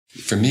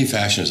For me,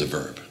 fashion is a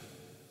verb.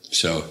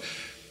 So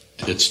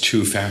it's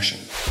to fashion.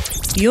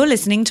 You're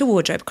listening to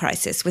Wardrobe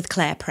Crisis with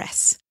Claire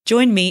Press.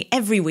 Join me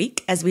every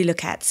week as we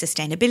look at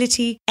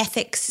sustainability,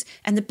 ethics,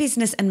 and the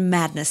business and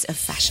madness of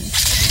fashion.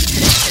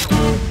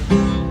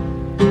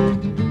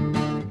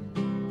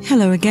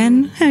 Hello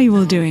again. How are you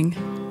all doing?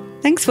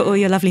 Thanks for all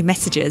your lovely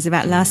messages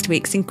about last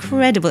week's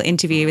incredible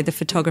interview with the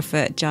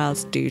photographer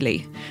Giles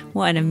Dooley.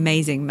 What an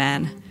amazing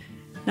man.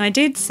 Now, I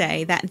did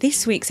say that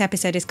this week's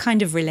episode is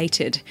kind of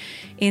related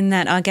in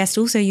that our guest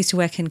also used to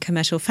work in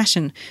commercial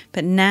fashion,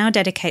 but now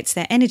dedicates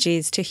their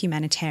energies to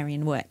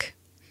humanitarian work.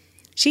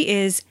 She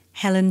is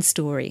Helen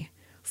Storey,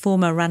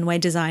 former runway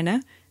designer,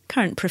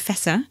 current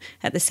professor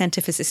at the Centre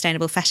for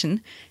Sustainable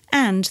Fashion,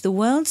 and the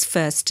world's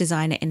first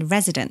designer in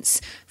residence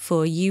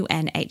for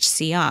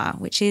UNHCR,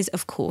 which is,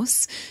 of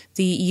course,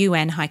 the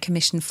UN High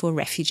Commission for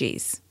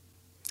Refugees.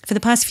 For the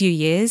past few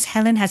years,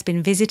 Helen has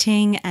been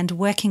visiting and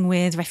working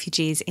with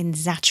refugees in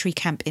Zatari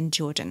camp in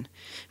Jordan,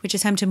 which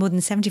is home to more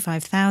than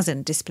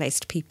 75,000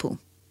 displaced people.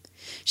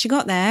 She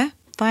got there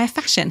via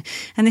fashion,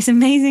 and this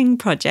amazing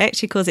project,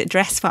 she calls it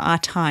Dress for Our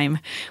Time,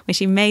 where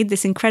she made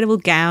this incredible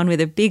gown with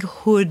a big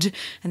hood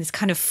and this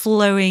kind of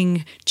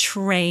flowing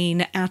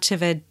train out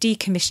of a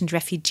decommissioned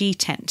refugee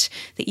tent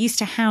that used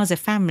to house a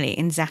family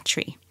in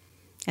Zatari.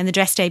 And the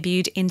dress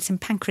debuted in St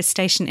Pancras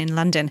Station in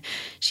London.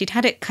 She'd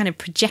had it kind of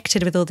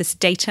projected with all this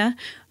data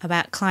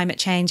about climate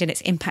change and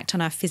its impact on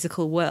our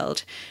physical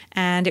world.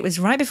 And it was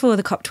right before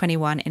the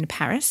COP21 in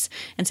Paris.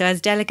 And so as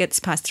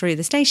delegates passed through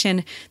the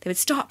station, they would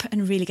stop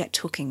and really get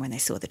talking when they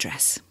saw the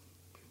dress.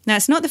 Now,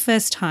 it's not the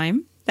first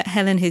time that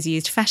Helen has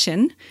used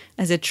fashion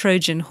as a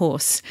Trojan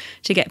horse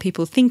to get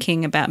people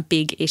thinking about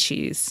big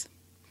issues.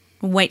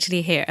 Wait till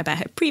you hear about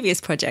her previous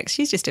projects.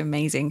 She's just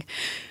amazing.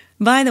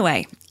 By the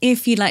way,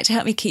 if you'd like to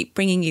help me keep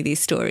bringing you these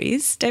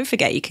stories, don't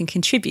forget you can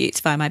contribute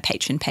via my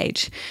Patreon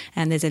page,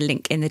 and there's a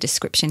link in the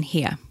description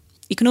here.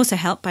 You can also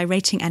help by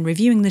rating and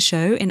reviewing the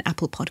show in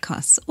Apple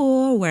Podcasts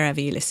or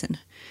wherever you listen.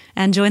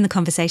 And join the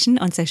conversation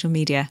on social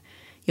media.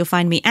 You'll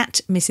find me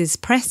at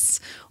Mrs. Press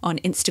on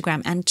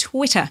Instagram and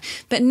Twitter.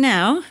 But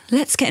now,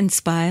 let's get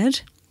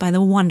inspired by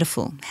the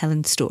wonderful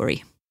Helen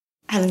Storey.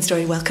 Helen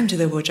Storey, welcome to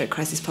the Wardrobe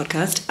Crisis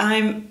podcast.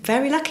 I'm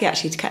very lucky,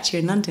 actually, to catch you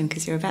in London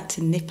because you're about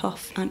to nip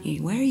off, aren't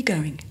you? Where are you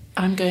going?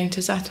 I'm going to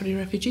Zatari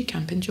refugee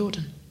camp in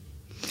Jordan.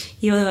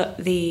 You're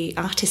the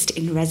artist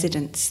in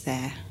residence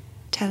there.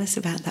 Tell us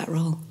about that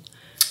role.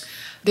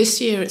 This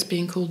year it's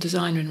being called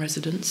Designer in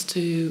Residence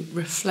to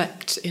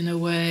reflect in a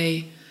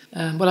way...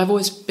 I've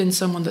always been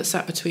someone that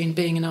sat between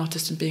being an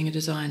artist and being a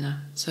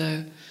designer.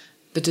 So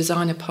the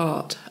designer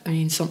part,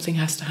 something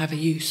has to have a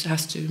use,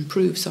 has to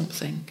improve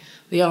something.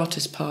 The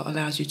artist part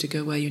allows you to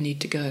go where you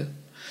need to go.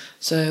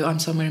 So I'm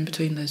somewhere in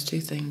between those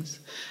two things.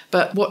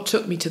 But what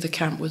took me to the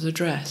camp was a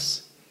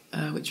dress,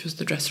 which was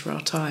the Dress for Our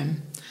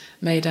Time,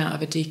 made out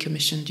of a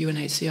decommissioned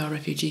UNHCR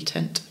refugee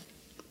tent.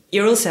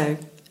 You're also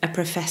a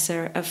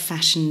professor of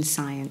fashion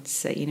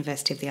science at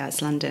University of the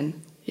Arts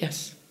London.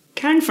 Yes.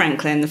 Karen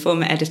Franklin, the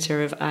former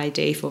editor of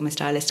ID, former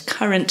stylist,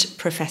 current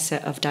professor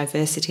of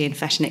diversity and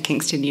fashion at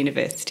Kingston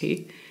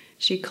University.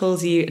 She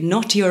calls you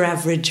not your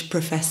average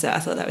professor. I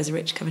thought that was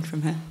rich coming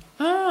from her.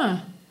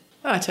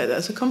 I take that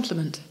as a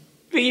compliment.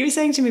 But you were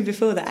saying to me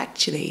before that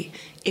actually,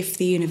 if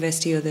the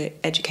university or the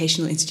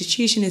educational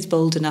institution is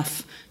bold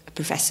enough, a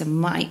professor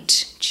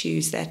might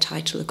choose their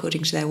title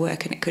according to their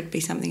work, and it could be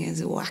something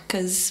as whack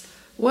as...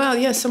 Well,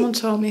 yes, someone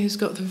told me who's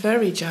got the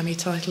very jammy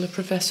title of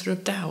Professor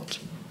of Doubt.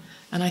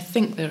 And I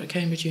think they're at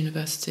Cambridge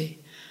University.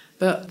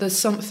 But there's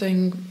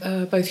something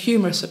both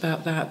humorous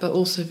about that, but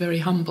also very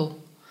humble.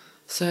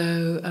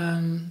 So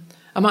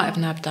I might have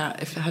nabbed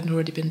that if it hadn't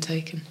already been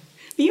taken.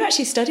 You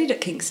actually studied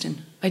at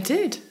Kingston. I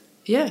did,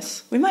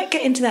 yes. We might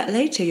get into that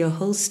later, your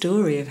whole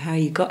story of how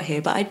you got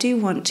here, but I do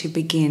want to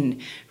begin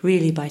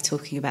really by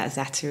talking about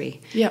Zatari.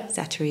 Yep.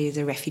 Zatari is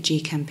a refugee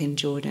camp in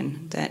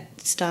Jordan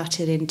that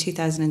started in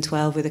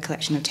 2012 with a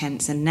collection of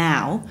tents, and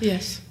now,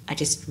 yes, I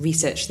just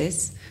researched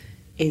this,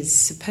 is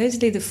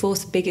supposedly the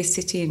fourth biggest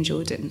city in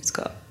Jordan. It's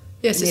got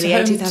nearly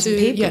 80,000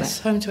 people. Yes,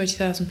 home to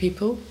 80,000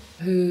 people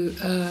who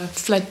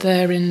fled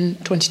there in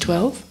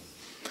 2012.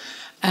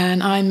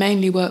 And I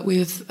mainly work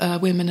with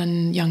women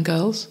and young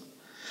girls,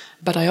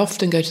 but I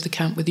often go to the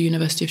camp with the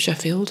University of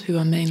Sheffield, who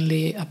are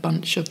mainly a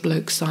bunch of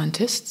bloke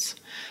scientists,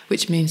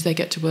 which means they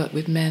get to work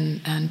with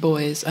men and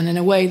boys. And in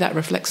a way that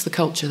reflects the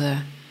culture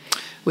there,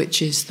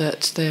 which is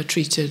that they're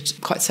treated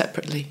quite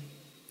separately.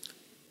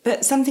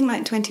 But something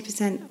like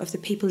 20% of the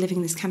people living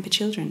in this camp are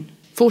children.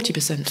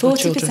 40% are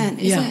children. 40%,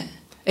 is it?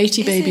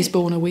 80 babies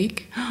born a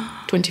week,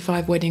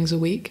 25 weddings a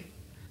week.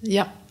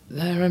 Yeah,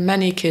 there are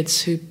many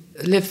kids who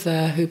live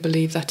there who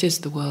believe that is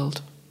the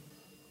world.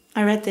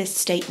 I read this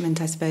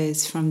statement, I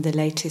suppose, from the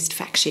latest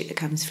fact sheet that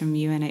comes from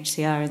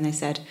UNHCR, and they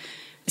said,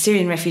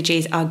 Syrian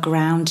refugees are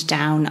ground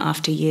down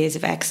after years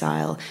of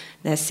exile,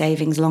 their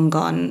savings long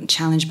gone,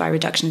 challenged by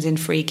reductions in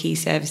free key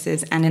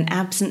services and an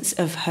absence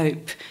of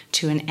hope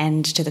to an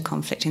end to the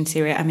conflict in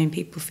Syria. I mean,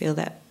 people feel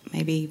that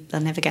maybe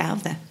they'll never get out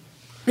of there.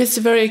 It's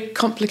a very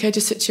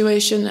complicated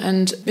situation,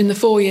 and in the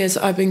 4 years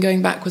that I've been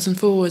going backwards and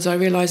forwards, I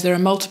realise there are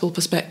multiple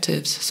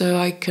perspectives. So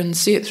I can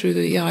see it through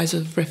the eyes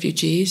of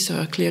refugees,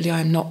 so clearly I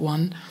am not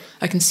one.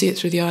 I can see it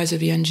through the eyes of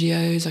the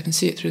NGOs, I can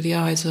see it through the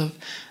eyes of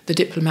the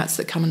diplomats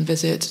that come and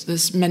visit.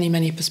 There's many,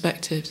 many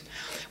perspectives.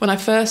 When I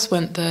first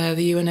went there,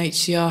 the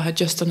UNHCR had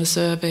just done a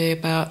survey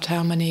about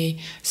how many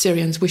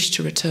Syrians wished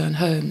to return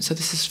home, so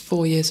this is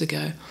 4 years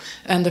ago,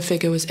 and the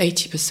figure was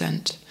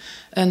 80%.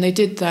 And they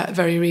did that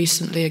very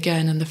recently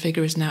again, and the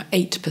figure is now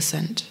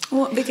 8%.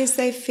 What, because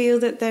they feel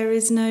that there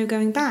is no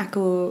going back,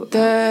 or...?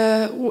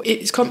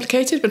 It's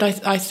complicated, but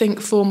I think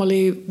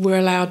formally we're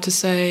allowed to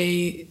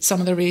say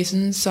some of the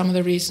reasons. Some of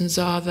the reasons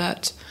are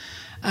that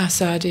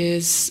Assad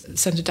is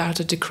sent out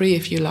a decree,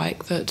 if you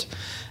like, that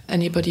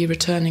anybody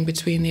returning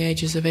between the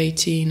ages of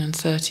 18 and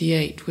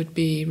 38 would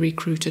be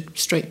recruited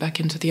straight back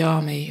into the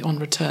army on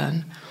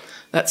return.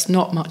 That's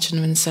not much of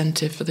an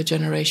incentive for the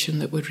generation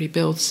that would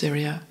rebuild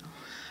Syria.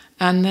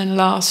 And then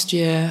last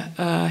year,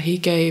 he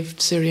gave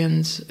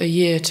Syrians a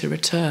year to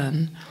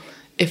return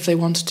if they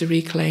wanted to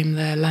reclaim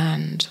their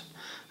land.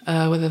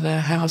 Whether their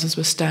houses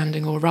were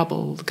standing or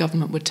rubble, the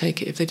government would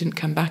take it if they didn't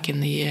come back in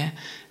the year.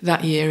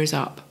 That year is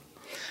up.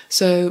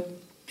 So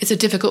it's a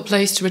difficult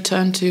place to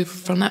return to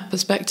from that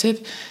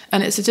perspective,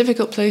 and it's a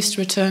difficult place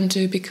to return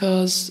to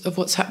because of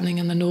what's happening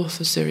in the north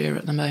of Syria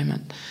at the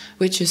moment,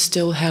 which is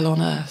still hell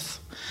on earth.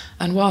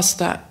 And whilst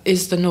that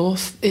is the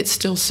north, it's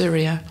still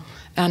Syria.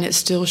 And it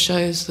still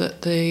shows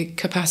that the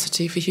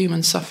capacity for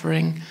human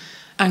suffering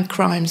and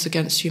crimes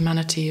against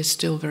humanity is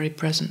still very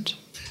present.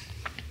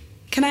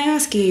 Can I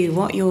ask you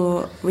what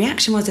your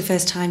reaction was the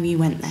first time you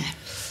went there?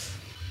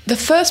 The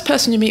first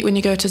person you meet when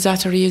you go to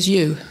Zaatari is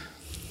you.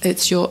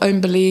 It's your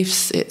own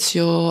beliefs, it's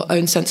your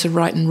own sense of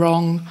right and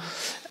wrong.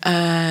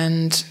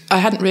 And I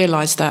hadn't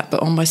realised that,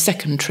 but on my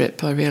second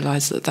trip I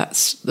realised that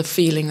that's the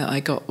feeling that I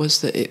got, was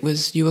that it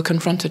was you were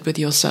confronted with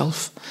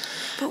yourself.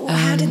 But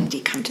how did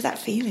you come to that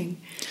feeling?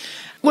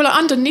 Well,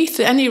 underneath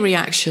any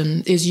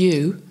reaction is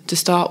you, to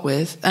start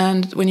with,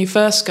 and when you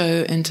first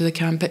go into the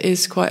camp, it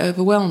is quite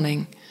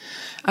overwhelming.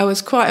 I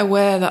was quite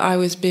aware that I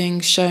was being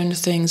shown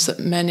things that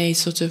many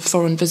sort of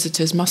foreign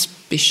visitors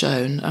must be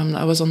shown.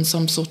 I was on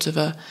some sort of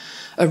a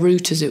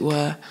route, as it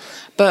were.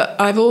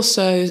 But I've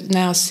also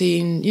now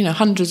seen,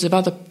 hundreds of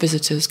other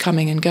visitors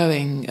coming and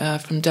going,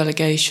 from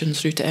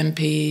delegations through to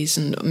MPs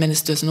and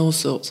ministers and all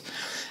sorts.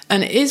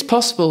 And it is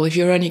possible, if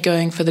you're only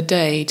going for the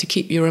day, to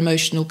keep your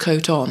emotional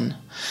coat on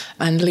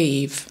and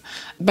leave.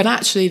 But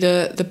actually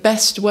the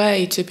best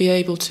way to be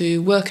able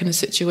to work in a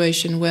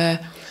situation where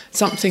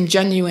something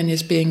genuine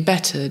is being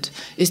bettered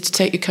is to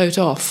take your coat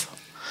off.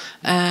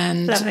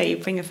 And I love how you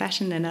bring a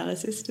fashion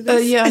analysis to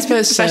this. Yeah, I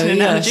suppose so. Fashion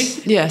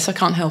analogy. Yes, I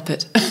can't help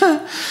it.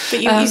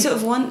 But you sort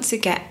of want to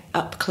get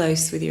up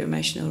close with your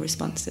emotional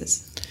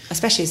responses,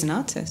 especially as an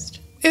artist.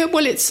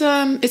 Well, it's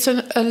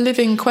a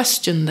living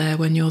question there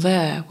when you're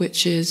there,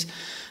 which is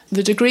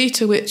the degree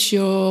to which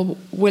you're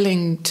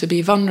willing to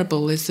be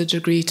vulnerable is the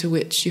degree to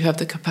which you have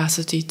the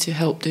capacity to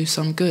help do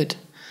some good.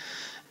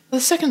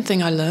 The second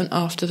thing I learnt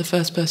after the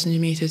first person you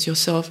meet is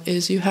yourself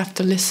is you have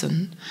to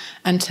listen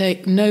and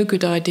take no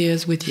good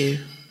ideas with you.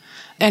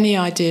 Any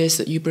ideas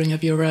that you bring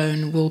of your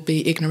own will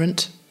be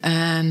ignorant,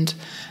 and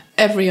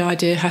every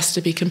idea has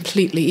to be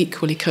completely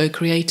equally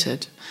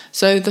co-created.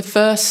 So the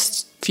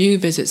first few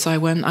visits I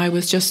went, I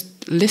was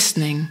just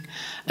listening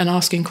and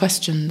asking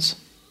questions.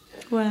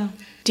 Wow.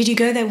 Did you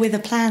go there with a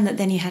plan that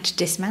then you had to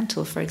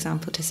dismantle, for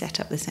example, to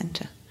set up the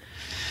centre?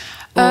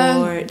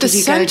 Or did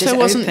you go just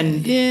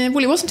open? Yeah,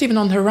 well, it wasn't even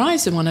on the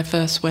horizon when I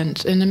first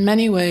went. And in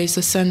many ways,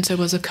 the centre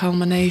was a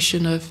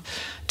culmination of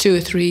 2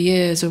 or 3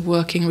 years of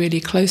working really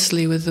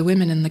closely with the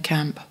women in the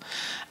camp,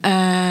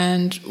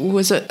 and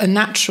was a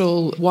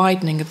natural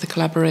widening of the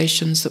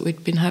collaborations that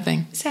we'd been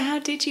having. So how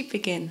did you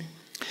begin?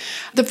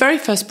 The very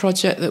first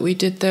project that we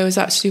did there was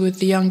actually with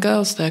the young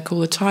girls there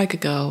called the Tiger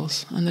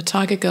Girls. And the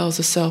Tiger Girls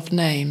are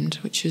self-named,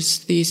 which is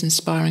These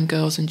Inspiring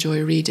Girls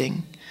Enjoy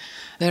Reading.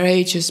 Their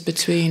ages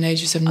between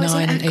ages of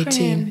 9 and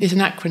 18. It's an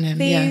acronym,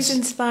 yes. These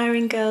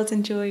Inspiring Girls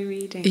Enjoy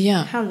Reading.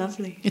 Yeah. How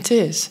lovely. It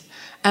is.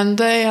 And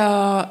they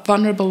are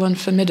vulnerable and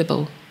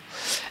formidable.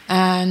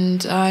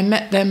 And I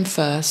met them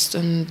first,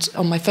 and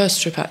on my first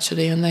trip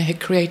actually, and they had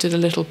created a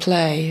little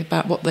play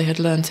about what they had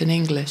learnt in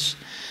English.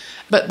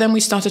 But then we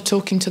started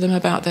talking to them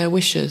about their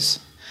wishes.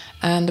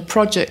 And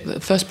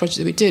the first project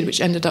that we did, which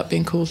ended up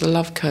being called the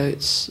Love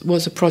Coats,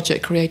 was a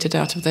project created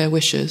out of their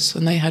wishes,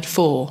 and they had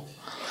 4.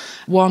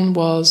 One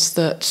was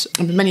that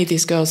many of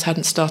these girls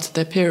hadn't started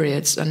their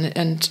periods, and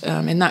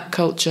in that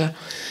culture,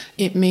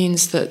 it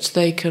means that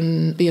they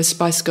can be as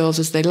Spice Girls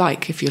as they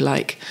like, if you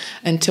like,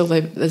 until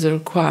there's a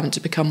requirement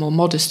to become more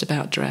modest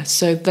about dress.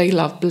 So they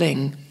love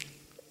bling.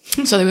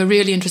 So they were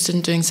really interested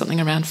in doing something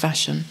around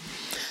fashion.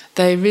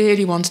 They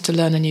really wanted to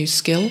learn a new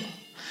skill.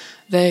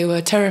 They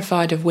were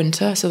terrified of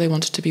winter, so they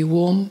wanted to be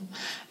warm,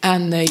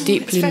 and they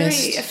deeply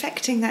missed... It's very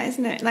affecting, that,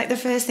 isn't it? Like the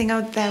first thing,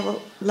 they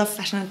will love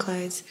fashion and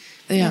clothes,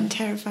 and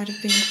terrified of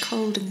being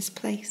cold in this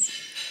place.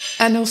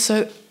 And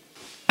also,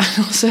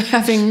 and also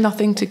having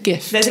nothing to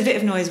gift. There's a bit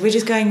of noise. We're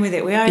just going with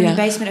it. We are in Yeah. the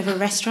basement of a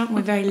restaurant.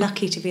 We're very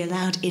lucky to be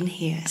allowed in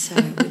here, so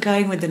we're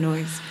going with the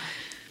noise.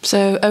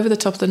 So over the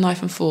top of the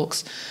knife and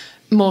forks,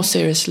 more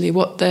seriously,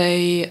 what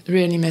they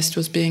really missed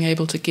was being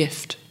able to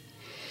gift.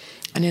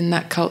 And in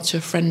that culture,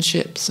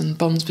 friendships and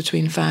bonds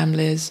between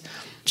families,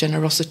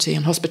 generosity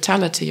and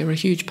hospitality are a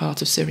huge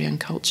part of Syrian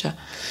culture.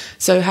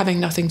 So having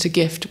nothing to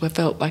gift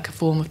felt like a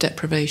form of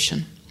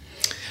deprivation.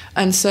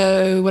 And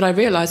so what I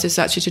realised is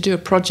actually to do a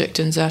project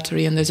in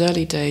Zaatari in those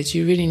early days,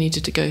 you really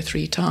needed to go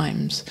 3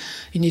 times.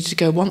 You needed to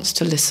go once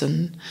to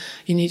listen.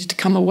 You needed to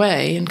come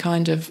away and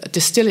kind of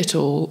distill it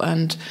all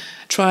and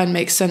try and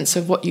make sense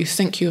of what you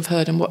think you have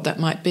heard and what that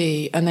might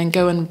be, and then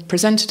go and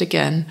present it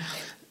again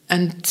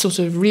and sort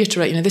of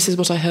reiterate, this is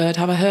what I heard.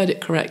 Have I heard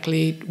it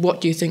correctly?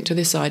 What do you think to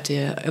this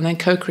idea? And then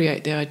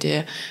co-create the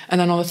idea. And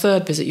then on the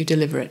 3rd visit, you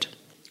deliver it.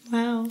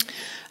 Wow.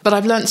 But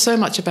I've learnt so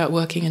much about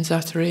working in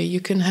Zaatari. You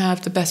can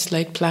have the best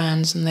laid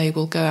plans and they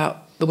will go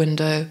out the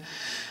window.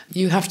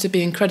 You have to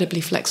be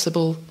incredibly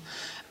flexible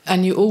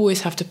and you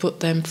always have to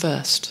put them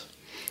first.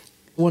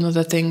 One of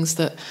the things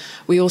that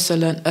we also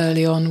learnt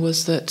early on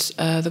was that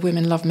the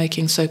women love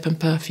making soap and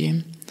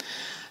perfume.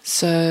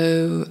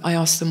 So I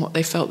asked them what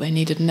they felt they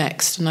needed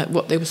next, and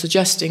what they were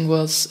suggesting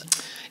was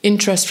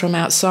interest from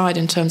outside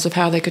in terms of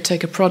how they could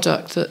take a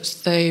product that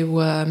they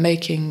were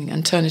making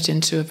and turn it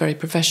into a very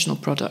professional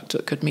product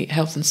that could meet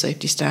health and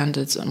safety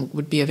standards and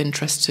would be of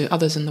interest to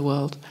others in the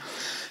world.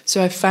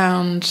 So I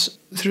found,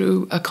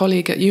 through a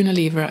colleague at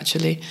Unilever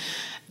actually,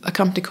 a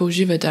company called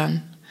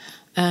Givaudan.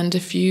 And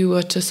if you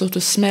were to sort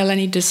of smell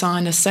any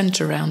designer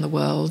scent around the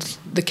world,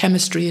 the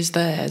chemistry is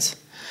theirs.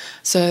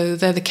 So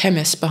they're the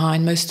chemists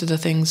behind most of the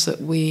things that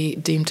we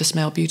deem to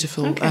smell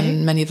beautiful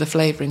and many of the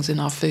flavourings in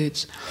our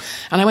foods.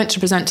 And I went to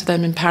present to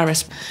them in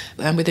Paris,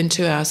 and within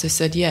 2 hours they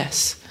said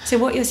yes. So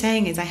what you're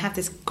saying is I have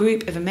this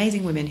group of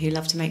amazing women who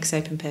love to make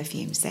soap and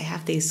perfumes. They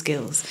have these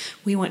skills.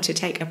 We want to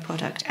take a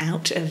product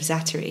out of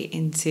Zaatari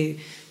into,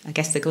 I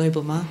guess, the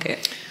global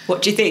market.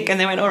 What do you think? And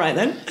they went, all right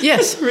then.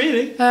 Yes.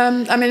 Really?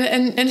 I mean,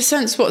 in a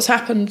sense, what's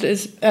happened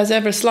is, as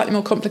ever, slightly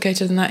more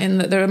complicated than that in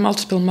that there are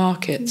multiple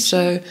markets.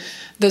 So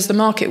there's the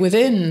market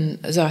within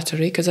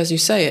Zaatari, because as you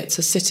say, it's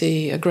a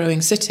city, a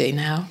growing city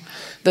now.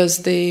 There's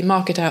the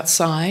market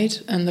outside,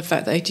 and the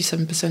fact that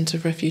 87%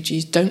 of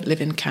refugees don't live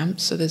in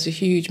camps, so there's a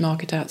huge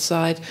market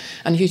outside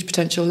and a huge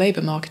potential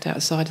labour market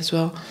outside as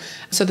well.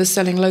 So they're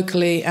selling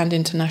locally and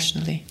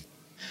internationally.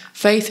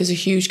 Faith is a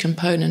huge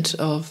component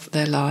of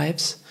their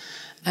lives,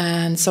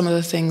 and some of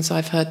the things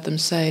I've heard them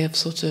say have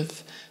sort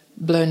of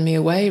blown me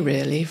away,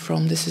 really,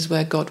 from this is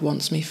where God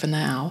wants me for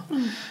now,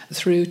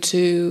 through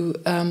to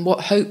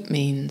what hope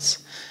means.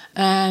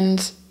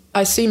 And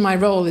I see my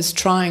role as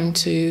trying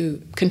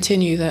to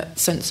continue that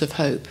sense of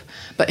hope,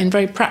 but in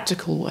very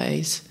practical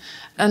ways.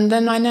 And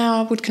then I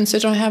now would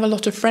consider I have a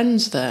lot of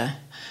friends there,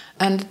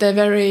 and they're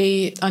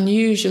very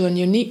unusual and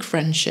unique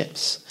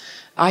friendships.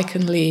 I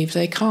can leave,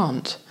 they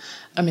can't.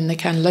 I mean, they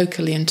can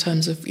locally in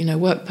terms of,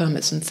 work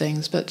permits and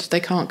things, but they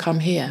can't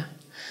come here.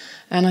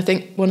 And I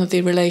think one of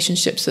the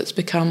relationships that's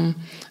become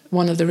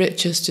one of the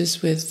richest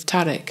is with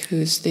Tarek,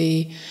 who's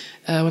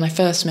when I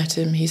first met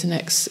him, he's an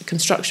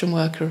ex-construction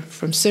worker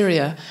from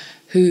Syria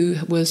who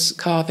was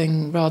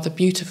carving rather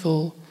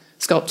beautiful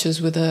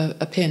sculptures with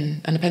a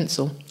pin and a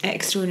pencil.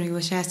 Extraordinary.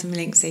 We'll share some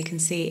links so you can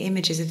see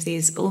images of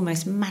these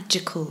almost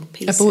magical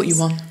pieces. I bought you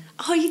one.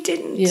 Oh, you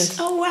didn't? Yes.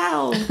 Oh,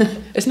 wow.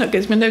 It's not good.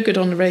 It's been no good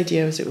on the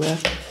radio, as it were.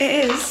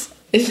 It is.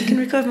 You can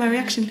record my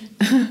reaction.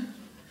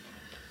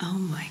 Oh,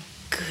 my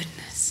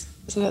goodness.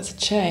 So that's a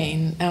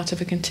chain out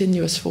of a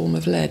continuous form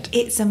of lead.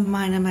 It's a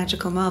minor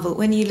magical marvel.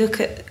 When you look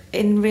at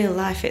in real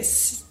life,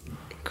 it's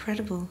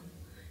incredible.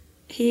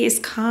 He is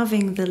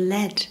carving the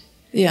lead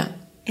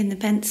in the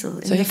pencil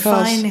in the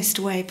finest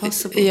way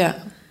possible.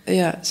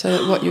 Yeah.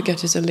 So what you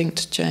get is a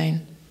linked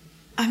chain.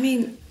 I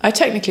mean, I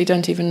technically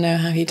don't even know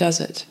how he does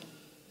it.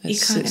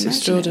 It's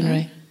extraordinary.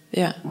 It, right?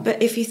 Yeah.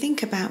 But if you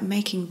think about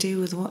making do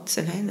with what's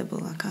available,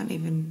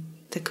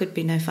 there could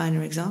be no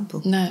finer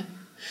example. No.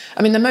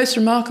 I mean, the most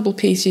remarkable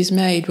piece he's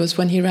made was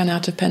when he ran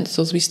out of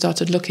pencils, we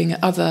started looking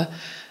at other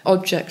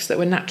objects that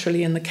were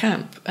naturally in the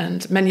camp,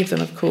 and many of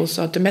them, of course,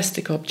 are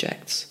domestic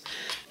objects.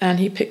 And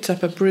he picked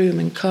up a broom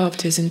and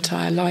carved his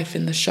entire life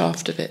in the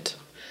shaft of it.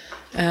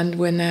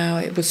 And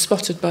it was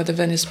spotted by the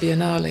Venice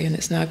Biennale, and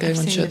it's now going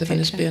on show at the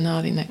Venice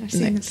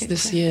Biennale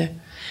this year.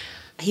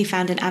 He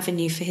found an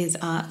avenue for his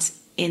art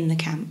in the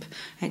camp.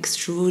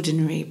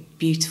 Extraordinary,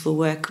 beautiful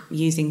work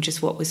using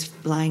just what was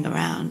lying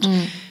around.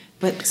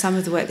 But some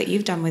of the work that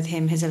you've done with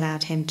him has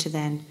allowed him to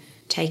then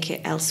take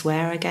it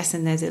elsewhere, I guess.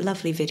 And there's a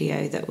lovely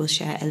video that we'll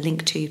share a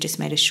link to. You've just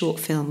made a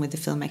short film with the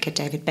filmmaker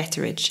David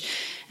Betteridge.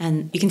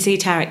 And you can see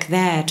Tarek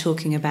there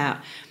talking about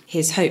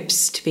his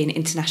hopes to be an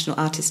international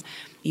artist.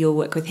 Your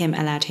work with him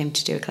allowed him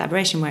to do a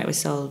collaboration where it was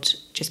sold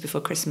just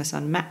before Christmas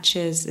on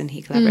Matches, and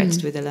he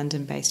collaborated with a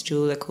London-based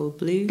jeweller called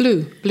Blue.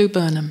 Blue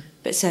Burnham.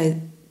 But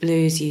so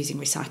Blue's using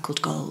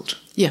recycled gold.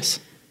 Yes.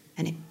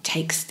 And it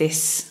takes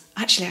this,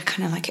 Actually, I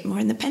kind of like it more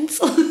in the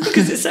pencil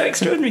because it's so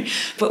extraordinary.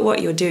 But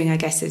what you're doing, I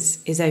guess,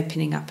 is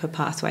opening up a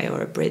pathway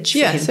or a bridge for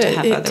him to have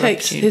other opportunities. It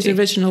takes his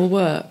original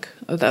work.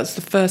 That's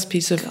the first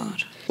piece of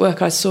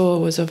work I saw,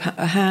 was of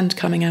a hand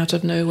coming out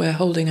of nowhere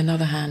holding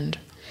another hand,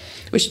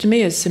 which to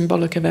me is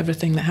symbolic of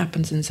everything that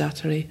happens in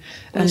Zaatari.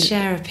 I'll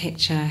share a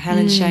picture.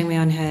 Helen's showing me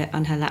on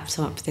her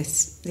laptop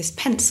this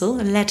pencil,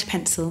 a lead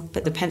pencil,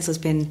 but the pencil's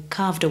been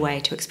carved away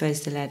to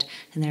expose the lead,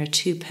 and there are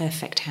two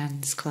perfect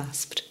hands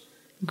clasped.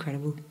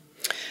 Incredible.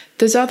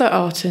 There's other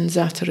art in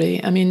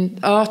Zaatari. I mean,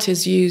 art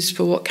is used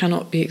for what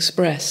cannot be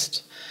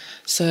expressed.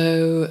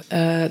 So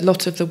a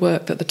lot of the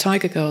work that the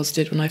Tiger Girls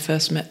did when I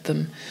first met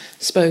them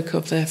spoke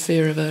of their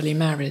fear of early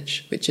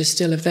marriage, which is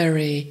still a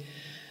very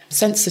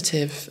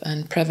sensitive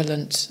and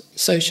prevalent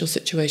social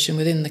situation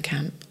within the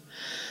camp.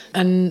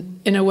 And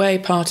in a way,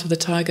 part of the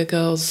Tiger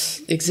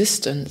Girls'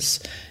 existence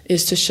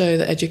is to show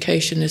that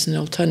education is an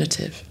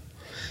alternative,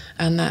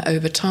 and that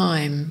over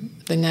time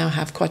they now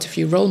have quite a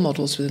few role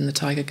models within the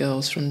Tiger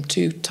Girls, from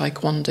 2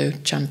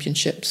 taekwondo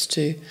championships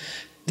to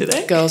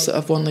girls that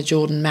have won the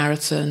Jordan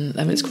Marathon.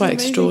 I mean, it's quite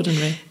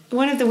extraordinary.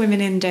 One of the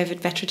women in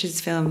David Bettridge's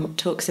film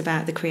talks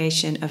about the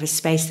creation of a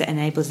space that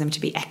enables them to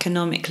be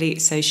economically,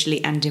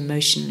 socially and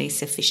emotionally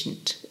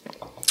sufficient.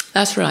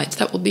 That's right.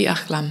 That will be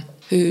Ahlam,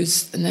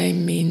 whose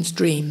name means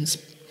dreams.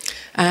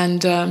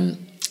 And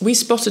we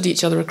spotted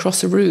each other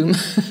across a room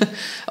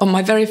on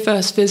my very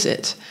first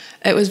visit.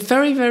 It was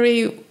very,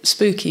 very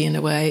spooky in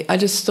a way. I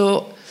just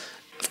thought,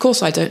 of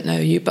course I don't know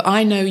you, but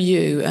I know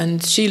you.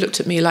 And she looked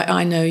at me like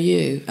I know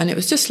you. And it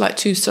was just like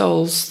two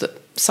souls that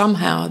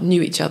somehow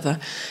knew each other.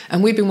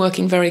 And we've been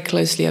working very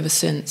closely ever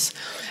since.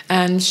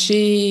 And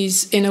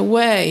she's, in a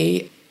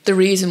way, the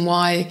reason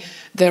why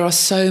there are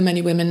so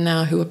many women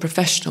now who are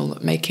professional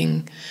at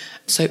making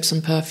soaps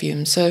and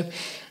perfumes. So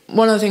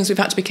one of the things we've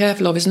had to be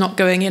careful of is not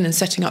going in and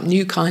setting up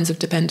new kinds of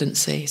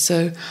dependency.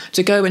 So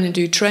to go in and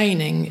do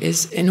training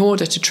is in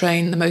order to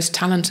train the most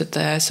talented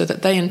there, so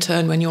that they in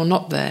turn, when you're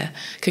not there,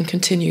 can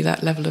continue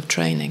that level of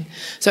training.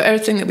 So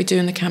everything that we do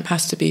in the camp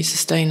has to be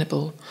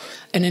sustainable.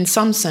 And in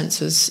some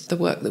senses, the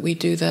work that we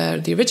do there,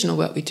 the original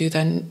work we do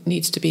there,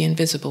 needs to be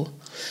invisible,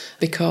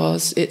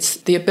 because it's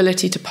the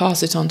ability to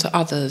pass it on to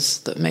others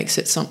that makes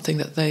it something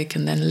that they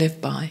can then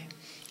live by.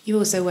 You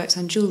also worked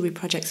on jewellery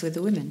projects with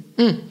the women.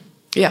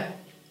 Yeah.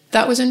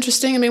 That was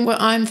interesting. I mean,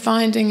 what I'm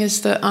finding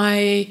is that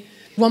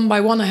one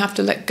by one, I have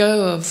to let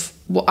go of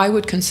what I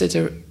would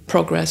consider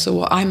progress, or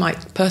what I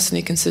might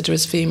personally consider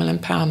as female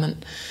empowerment,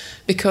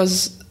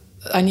 because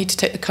I need to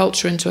take the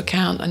culture into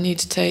account. I need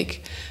to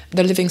take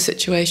the living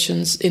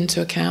situations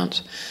into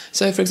account.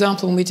 So, for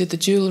example, when we did the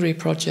jewellery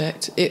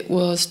project, it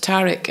was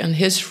Tariq and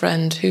his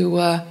friend who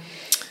were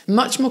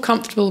much more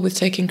comfortable with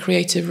taking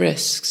creative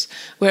risks,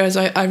 whereas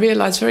I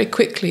realised very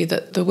quickly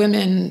that the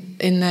women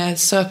in their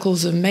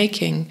circles of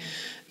making,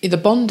 the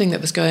bonding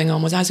that was going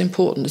on was as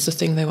important as the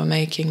thing they were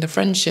making. The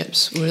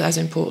friendships were as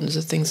important as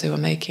the things they were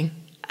making.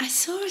 I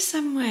saw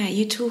somewhere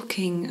you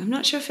talking, I'm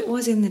not sure if it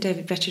was in the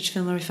David Bettridge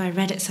film or if I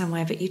read it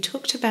somewhere, but you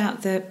talked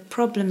about the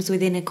problems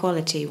with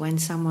inequality when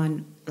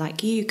someone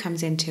like you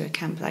comes into a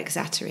camp like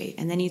Zaatari,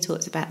 and then you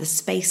talked about the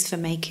space for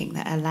making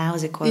that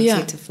allows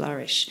equality to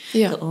flourish,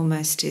 that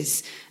almost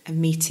is a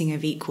meeting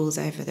of equals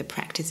over the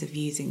practice of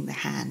using the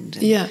hand.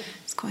 And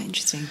it's quite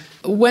interesting.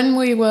 When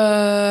we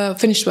were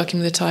finished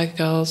working with the Tiger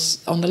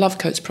Girls on the Love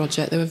Coats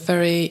project, they were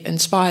very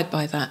inspired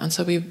by that, and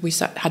so we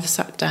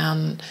sat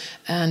down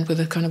and with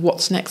a kind of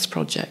what's next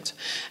project,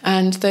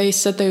 and they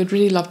said they would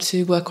really love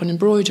to work on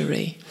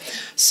embroidery.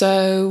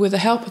 So with the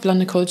help of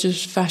London College of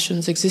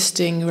Fashion's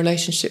existing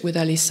relationship with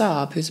Elie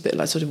Saab, who's a bit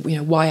like sort of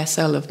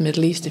YSL of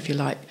Middle East, if you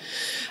like,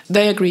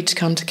 they agreed to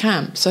come to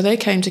camp. So they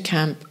came to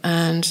camp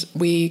and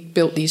we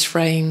built these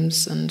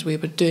frames and we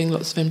were doing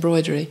lots of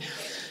embroidery.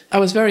 I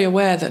was very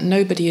aware that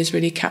nobody is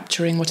really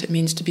capturing what it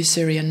means to be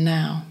Syrian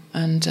now,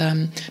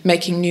 and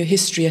making new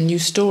history and new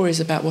stories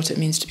about what it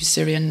means to be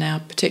Syrian now,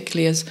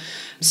 particularly as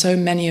so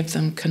many of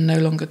them can no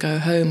longer go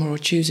home or are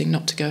choosing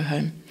not to go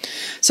home.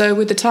 So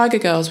with the Tiger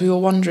Girls, we were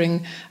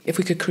wondering if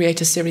we could create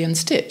a Syrian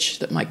stitch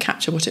that might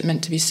capture what it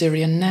meant to be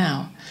Syrian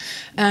now.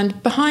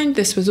 And behind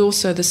this was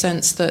also the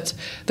sense that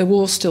the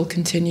war still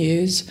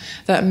continues,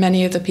 that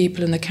many of the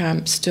people in the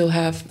camp still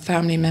have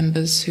family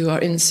members who are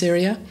in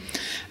Syria.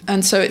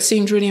 And so it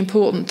seemed really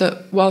important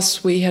that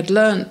whilst we had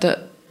learnt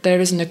that there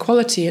is an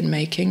equality in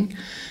making,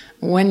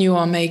 when you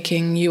are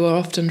making, you are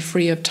often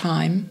free of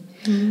time.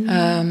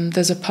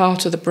 There's a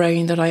part of the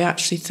brain that I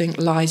actually think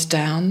lies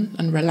down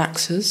and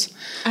relaxes.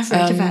 I've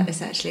read about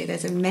this actually.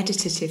 There's a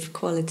meditative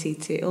quality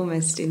to it,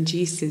 almost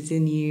induces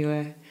in you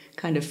a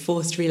kind of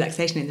forced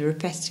relaxation in the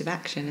repetitive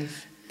action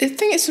of... I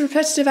think it's a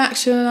repetitive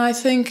action, and I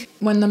think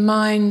when the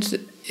mind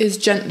is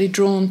gently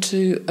drawn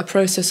to a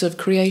process of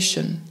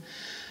creation,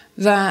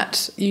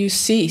 that you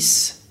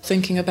cease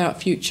thinking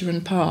about future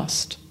and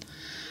past.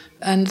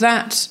 And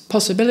that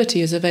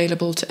possibility is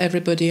available to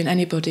everybody and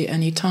anybody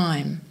any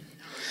time.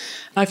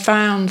 I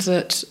found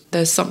that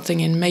there's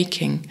something in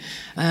making,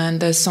 and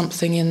there's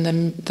something in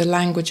the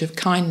language of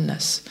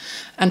kindness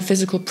and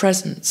physical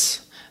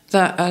presence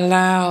that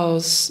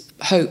allows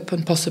hope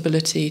and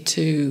possibility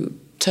to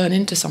turn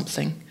into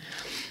something.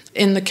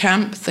 In the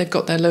camp, they've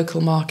got their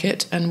local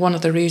market, and one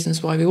of the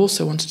reasons why we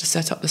also wanted to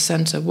set up the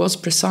centre was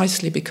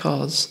precisely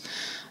because,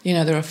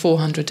 there are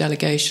 400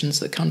 delegations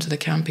that come to the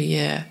camp a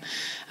year.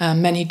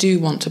 Many do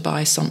want to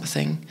buy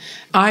something.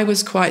 I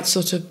was quite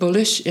sort of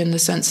bullish in the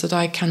sense that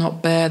I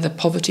cannot bear the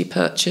poverty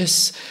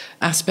purchase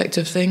aspect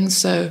of things.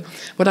 So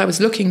what I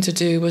was looking to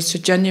do was to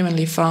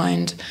genuinely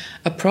find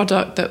a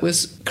product that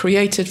was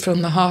created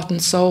from the heart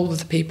and soul of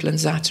the people in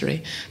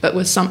Zaatari, but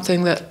was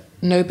something that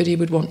nobody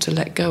would want to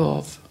let go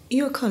of.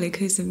 Your colleague,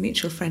 who's a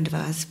mutual friend of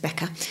ours,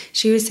 Becca,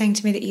 she was saying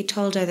to me that you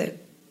told her that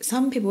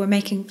some people were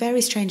making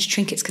very strange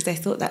trinkets because they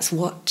thought that's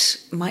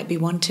what might be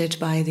wanted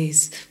by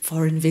these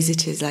foreign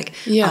visitors, like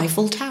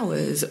Eiffel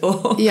Towers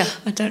or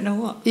I don't know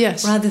what.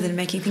 Yes. Rather than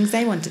making things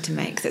they wanted to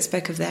make that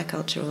spoke of their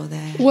culture or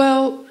their...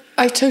 Well,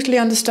 I totally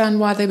understand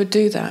why they would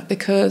do that,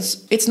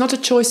 because it's not a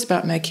choice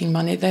about making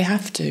money, they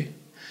have to.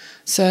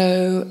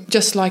 So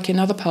just like in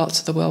other parts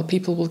of the world,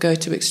 people will go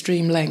to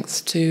extreme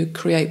lengths to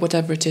create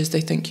whatever it is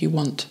they think you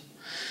want.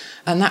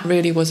 And that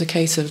really was a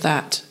case of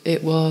that.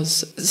 It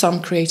was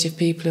some creative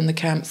people in the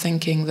camp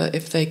thinking that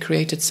if they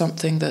created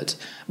something that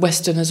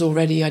Westerners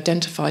already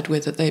identified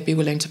with, that they'd be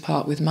willing to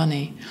part with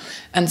money.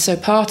 And so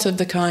part of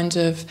the kind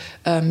of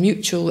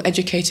mutual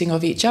educating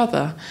of each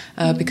other,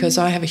 because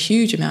I have a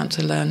huge amount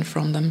to learn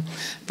from them,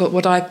 but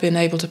what I've been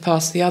able to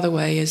pass the other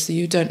way is that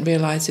you don't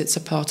realise it's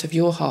a part of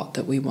your heart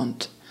that we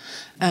want.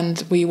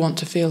 And we want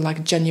to feel like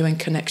a genuine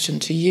connection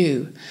to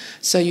you.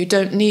 So you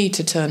don't need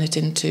to turn it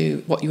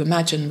into what you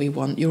imagine we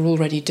want. You're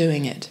already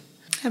doing it.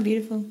 How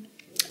beautiful.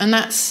 And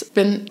that's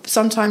been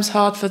sometimes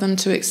hard for them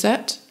to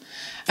accept.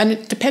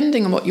 And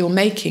depending on what you're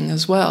making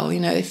as well,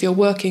 if you're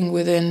working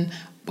within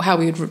how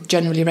we would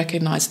generally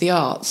recognise the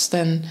arts,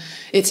 then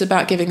it's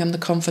about giving them the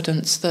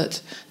confidence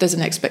that there's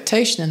an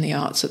expectation in the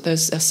arts, that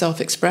there's a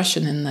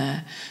self-expression in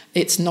there.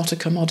 It's not a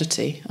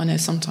commodity. I know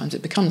sometimes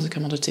it becomes a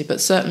commodity,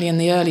 but certainly in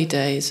the early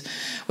days,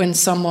 when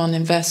someone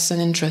invests an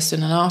interest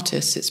in an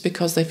artist, it's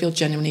because they feel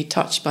genuinely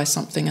touched by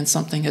something and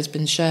something has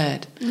been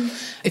shared.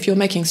 If you're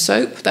making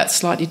soap, that's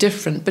slightly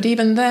different. But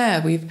even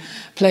there, we've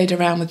played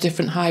around with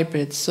different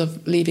hybrids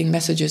of leaving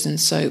messages in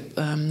soap,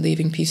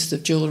 leaving pieces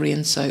of jewellery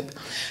in soap,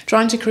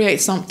 trying to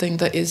create something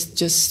that is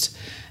just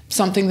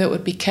something that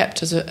would be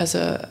kept as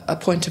a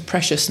point of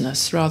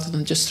preciousness rather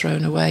than just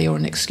thrown away or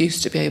an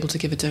excuse to be able to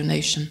give a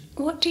donation.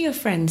 What do your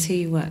friends who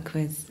you work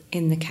with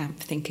in the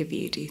camp think of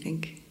you, do you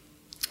think?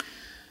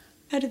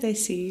 How do they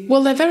see you?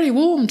 Well, they're very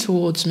warm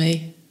towards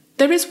me.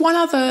 There is one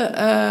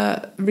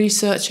other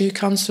researcher who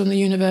comes from the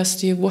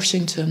University of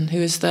Washington who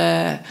is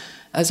there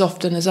as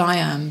often as I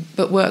am,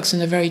 but works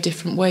in a very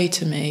different way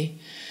to me.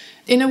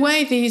 In a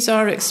way, these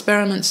are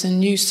experiments in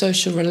new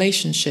social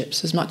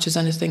relationships as much as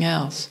anything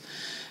else,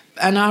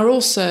 and are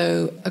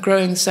also a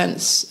growing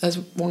sense as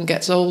one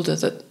gets older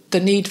that the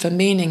need for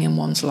meaning in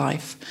one's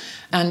life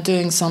and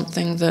doing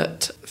something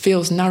that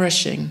feels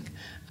nourishing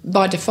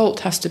by default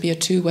has to be a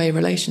two-way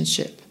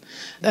relationship.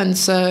 And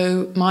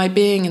so my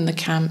being in the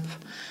camp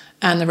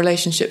and the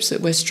relationships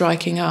that we're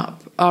striking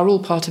up are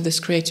all part of this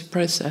creative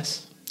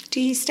process. Do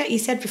you stay? You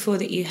said before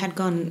that you had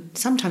gone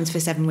sometimes for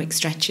 7-week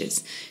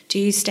stretches. Do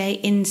you stay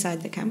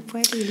inside the camp?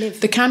 Where do you live?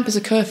 The camp is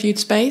a curfewed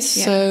space,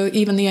 so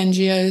even the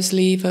NGOs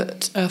leave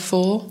at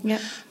 4. Yeah.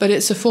 But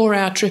it's a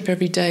 4-hour trip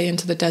every day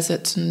into the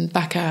desert and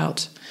back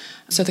out.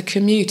 So the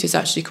commute is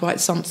actually quite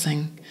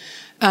something.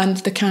 And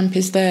the camp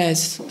is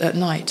theirs at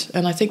night,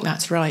 and I think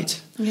that's right,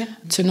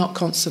 to not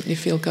constantly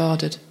feel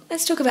guarded.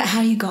 Let's talk about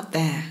how you got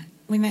there.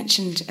 We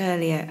mentioned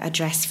earlier A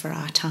Dress for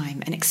Our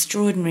Time, an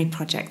extraordinary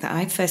project that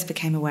I first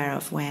became aware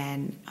of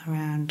when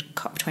around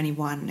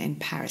COP21 in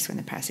Paris, when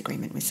the Paris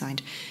Agreement was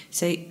signed.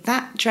 So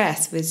that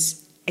dress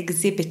was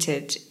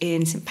exhibited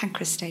in St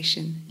Pancras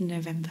Station in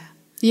November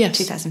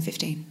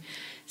 2015.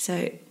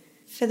 So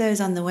for those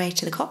on the way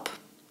to the COP,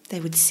 they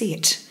would see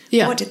it.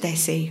 Yeah. What did they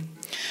see?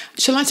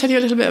 Shall I tell you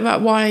a little bit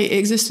about why it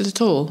existed at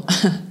all?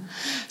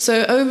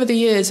 So over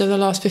the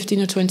last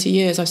 15 or 20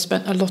 years, I've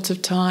spent a lot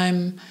of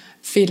time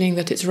feeling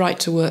that it's right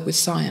to work with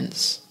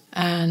science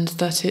and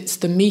that it's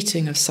the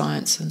meeting of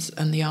science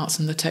and the arts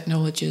and the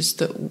technologies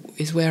that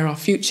is where our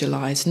future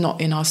lies, not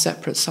in our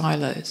separate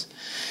silos.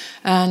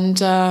 And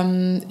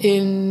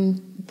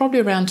in probably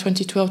around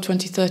 2012,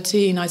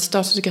 2013, I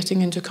started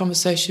getting into a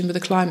conversation with the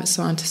climate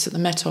scientists at the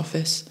Met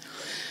Office.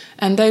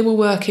 And they were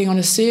working on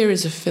a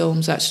series of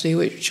films, actually,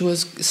 which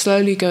was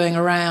slowly going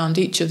around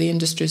each of the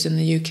industries in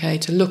the UK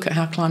to look at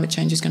how climate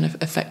change is going to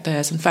affect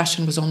theirs, and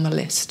fashion was on the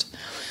list.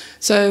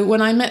 So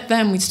when I met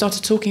them, we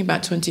started talking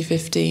about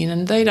 2015,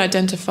 and they'd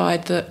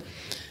identified that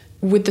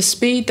with the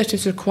speed that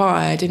is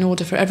required in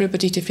order for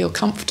everybody to feel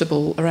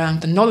comfortable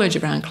around the knowledge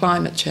around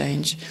climate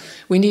change,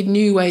 we need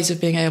new ways of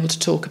being able to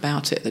talk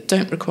about it that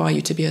don't require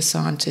you to be a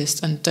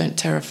scientist and don't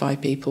terrify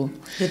people.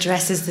 The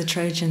dress is the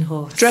Trojan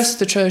horse. Dress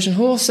the Trojan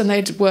horse, and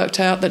they'd worked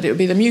out that it would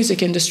be the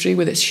music industry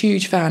with its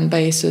huge fan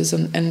bases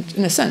and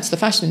in a sense, the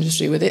fashion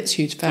industry with its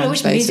huge fan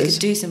bases. I wish music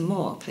could do some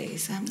more,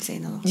 please. I haven't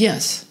seen a lot.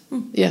 Yes.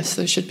 Yes,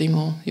 there should be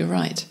more. You're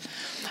right.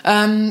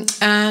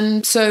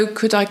 And so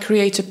could I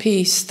create a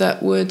piece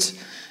that would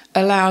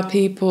allow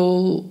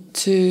people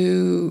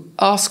to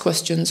ask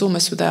questions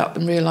almost without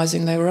them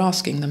realising they were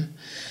asking them?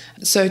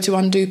 So to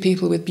undo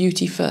people with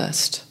beauty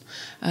first.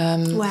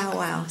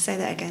 Wow. Say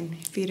that again.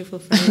 Beautiful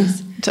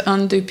phrase. To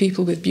undo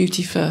people with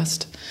beauty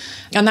first.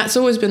 And that's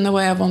always been the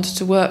way I've wanted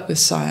to work with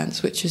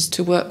science, which is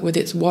to work with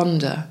its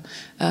wonder,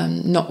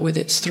 not with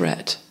its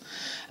threat,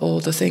 or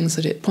the things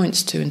that it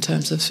points to in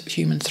terms of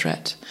human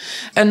threat.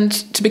 And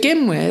to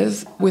begin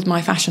with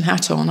my fashion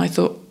hat on, I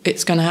thought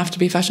it's going to have to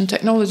be fashion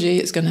technology,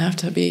 it's going to have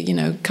to be,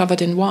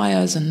 covered in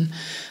wires, and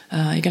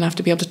you're going to have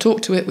to be able to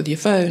talk to it with your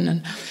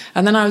phone.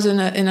 And then I was in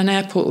an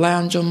airport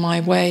lounge on my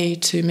way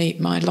to meet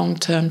my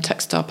long-term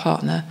textile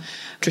partner,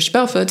 Trish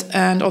Belford,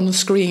 and on the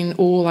screen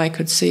all I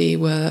could see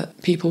were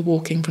people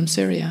walking from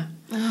Syria.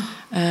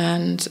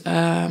 And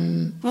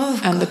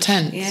the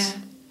tents. Yeah.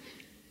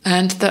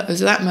 And that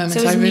was that moment. So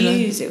it was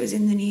news. It was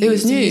in the news. It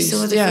was news. You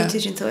saw the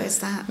footage and thought, it's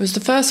that. It was the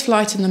first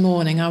flight in the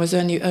morning. I was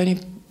only I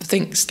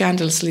think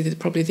scandalously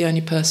probably the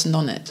only person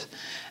on it.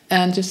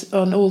 And just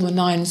on all the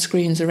 9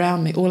 screens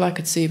around me, all I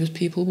could see was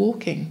people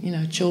walking.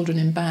 Children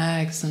in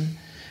bags,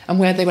 and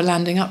where they were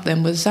landing up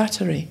then was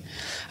Zaatari,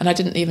 and I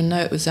didn't even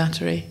know it was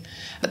Zaatari.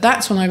 But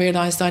that's when I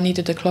realised I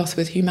needed a cloth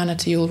with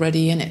humanity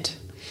already in it.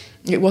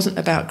 It wasn't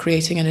about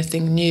creating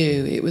anything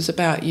new. It was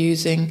about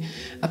using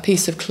a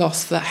piece of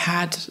cloth that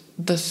had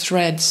the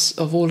threads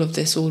of all of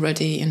this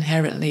already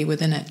inherently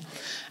within it.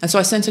 And so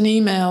I sent an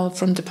email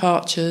from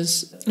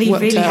Departures. You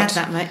really had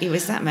that moment. It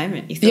was that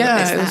moment. You thought,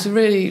 yeah, it was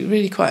really,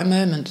 really quite a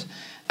moment.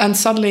 And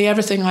suddenly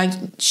everything I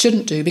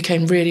shouldn't do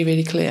became really,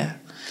 really clear.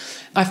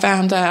 I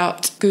found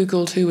out,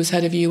 Googled who was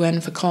head of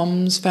UN for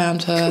comms,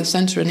 found her,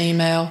 sent her an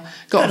email,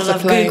 got off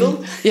the plane.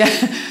 Google.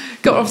 Yeah,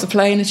 got off the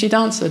plane and she'd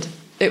answered.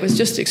 It was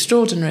just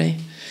extraordinary.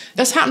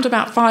 That's happened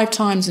about 5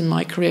 times in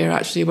my career,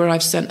 actually, where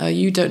I've sent a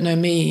 "you don't know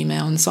me"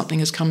 email and something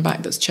has come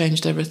back that's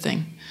changed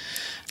everything.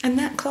 And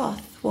that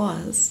cloth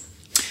was?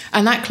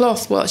 And that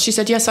cloth, well, she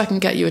said, yes, I can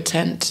get you a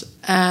tent.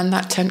 And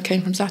that tent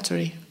came from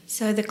Zaatari.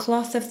 So the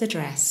cloth of the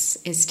dress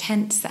is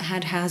tents that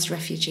had housed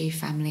refugee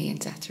family in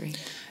Zaatari?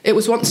 It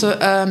was once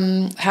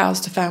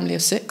housed a family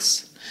of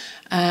 6,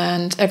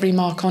 and every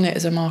mark on it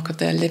is a mark of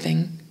their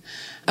living.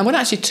 And what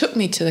actually took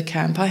me to the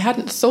camp, I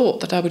hadn't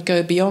thought that I would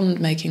go beyond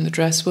making the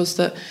dress, was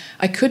that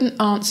I couldn't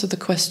answer the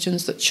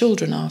questions that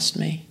children asked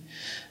me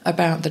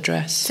about the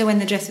dress. So when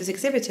the dress was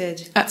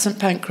exhibited? At St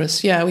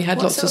Pancras, yeah, we had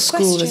what lots of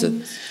sort school questions?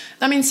 visits.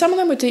 I mean, some of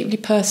them were deeply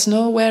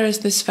personal. Where is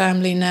this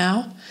family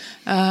now?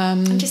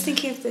 I'm just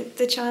thinking of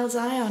the child's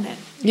eye on it.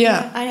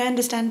 Yeah. I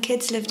understand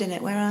kids lived in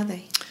it. Where are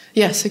they?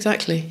 Yes,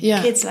 exactly,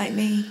 yeah. Kids like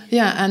me.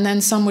 Yeah, and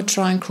then some would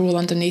try and crawl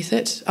underneath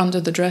it,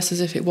 under the dress,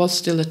 as if it was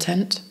still a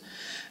tent.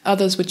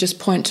 Others would just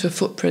point to a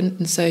footprint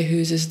and say,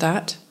 whose is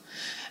that?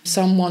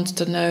 Some wanted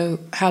to know,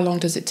 how long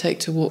does it take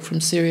to walk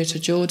from Syria to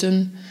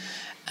Jordan?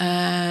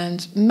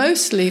 And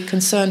mostly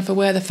concerned for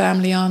where the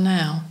family are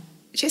now.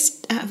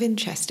 Just out of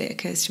interest, it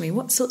occurs to me,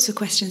 what sorts of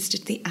questions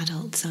did the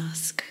adults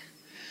ask?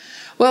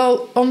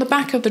 Well, on the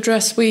back of the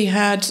dress, we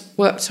had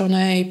worked on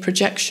a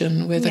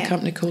projection with a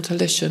company called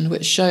Halition,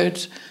 which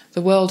showed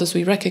the world as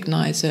we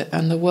recognise it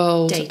and the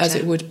world Data. as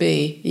it would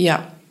be.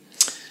 Yeah.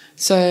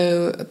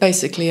 So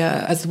basically,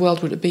 as the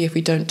world would be if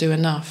we don't do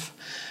enough.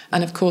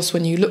 And of course,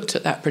 when you looked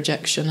at that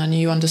projection and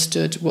you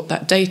understood what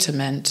that data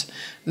meant,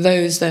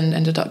 those then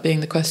ended up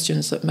being the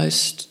questions that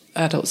most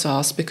adults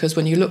asked, because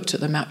when you looked at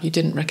the map, you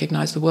didn't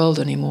recognise the world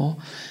anymore,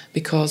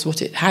 because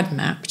what it had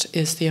mapped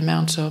is the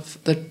amount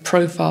of the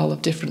profile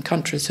of different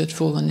countries had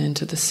fallen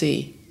into the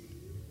sea.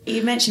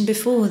 You mentioned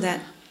before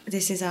that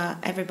this is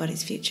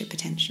everybody's future,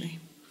 potentially.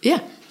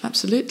 Yeah,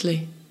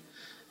 absolutely.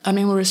 I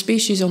mean, we're a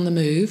species on the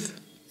move.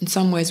 In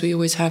some ways we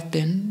always have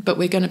been, but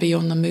we're going to be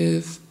on the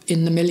move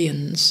in the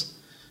millions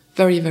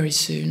very, very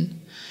soon.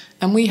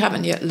 And we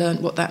haven't yet learned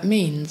what that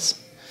means.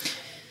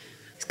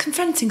 It's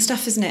confronting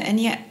stuff, isn't it?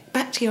 And yet,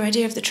 back to your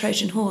idea of the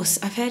Trojan horse,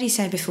 I've heard you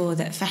say before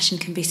that fashion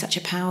can be such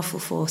a powerful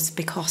force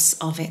because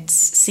of its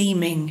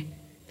seeming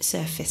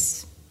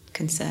surface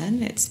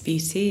concern, its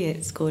beauty,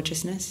 its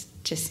gorgeousness.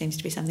 Just seems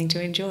to be something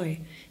to enjoy,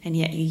 and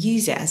yet you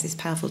use it as this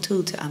powerful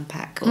tool to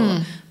unpack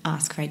or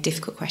ask very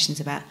difficult questions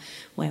about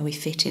where we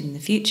fit in the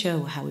future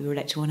or how we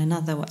relate to one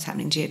another, what's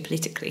happening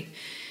geopolitically.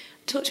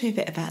 Talk to me a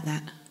bit about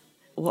that.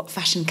 What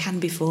fashion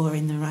can be for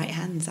in the right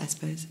hands, I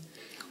suppose.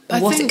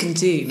 Or it can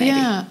do, maybe.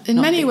 Yeah,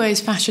 in many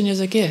ways fashion is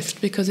a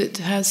gift because it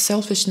has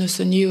selfishness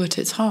and you at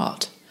its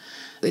heart.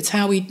 It's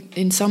how we,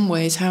 in some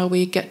ways, how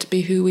we get to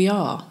be who we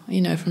are.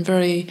 From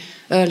very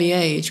early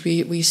age,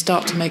 we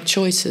start to make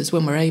choices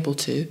when we're able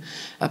to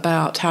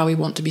about how we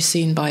want to be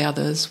seen by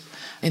others.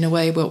 In a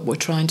way, what we're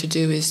trying to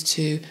do is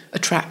to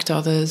attract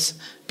others,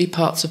 be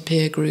parts of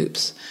peer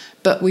groups.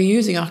 But we're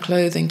using our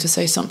clothing to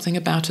say something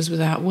about us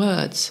without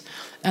words.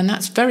 And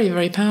that's very,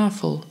 very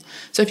powerful.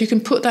 So if you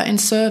can put that in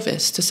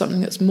service to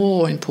something that's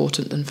more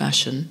important than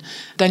fashion,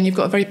 then you've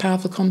got a very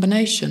powerful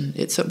combination.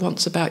 It's at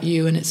once about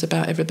you and it's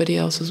about everybody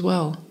else as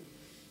well.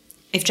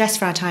 If Dress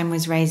for Our Time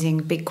was raising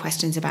big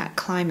questions about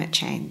climate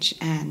change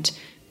and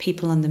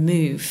people on the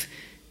move,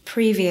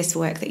 previous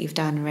work that you've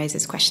done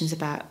raises questions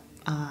about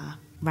our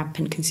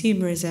rampant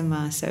consumerism,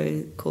 our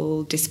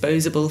so-called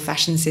disposable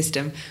fashion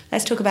system.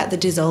 Let's talk about the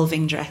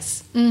dissolving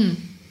dress.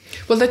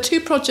 Well, there are two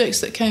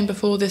projects that came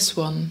before this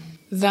one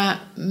that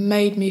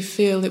made me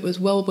feel it was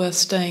well worth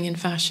staying in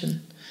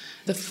fashion.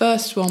 The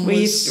first one was...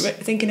 Were you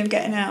thinking of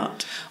getting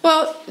out?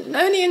 Well,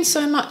 only in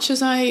so much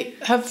as I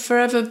have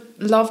forever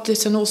loved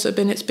it and also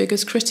been its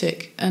biggest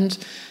critic. And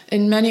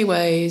in many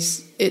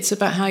ways, it's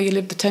about how you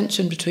live the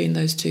tension between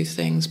those two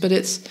things. But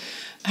it's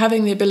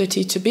having the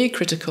ability to be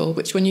critical,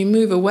 which when you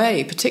move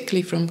away,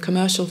 particularly from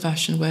commercial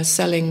fashion, where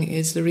selling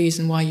is the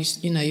reason why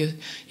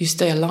you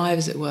stay alive,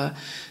 as it were,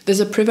 there's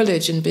a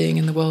privilege in being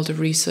in the world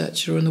of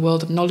research or in the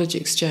world of knowledge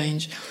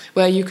exchange,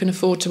 where you can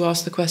afford to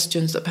ask the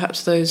questions that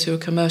perhaps those who are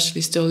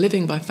commercially still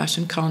living by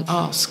fashion can't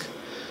ask.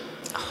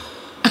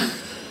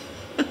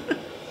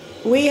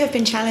 We have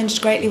been challenged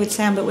greatly with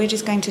sound, but we're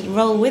just going to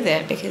roll with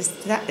it because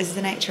that is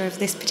the nature of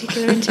this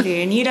particular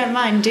interview. And you don't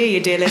mind, do you,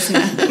 dear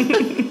listener?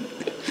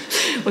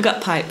 We've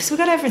got pipes, we've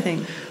got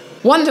everything.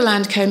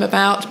 Wonderland came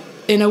about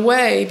in a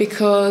way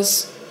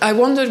because I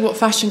wondered what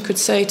fashion could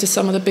say to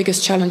some of the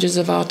biggest challenges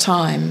of our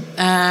time.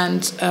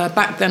 And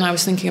back then I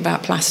was thinking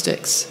about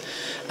plastics.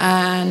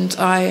 And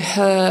I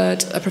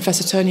heard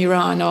Professor Tony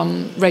Ryan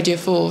on Radio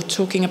 4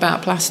 talking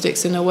about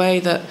plastics in a way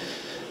that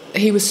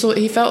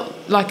he felt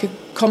like a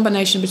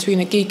combination between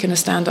a geek and a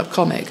stand-up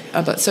comic,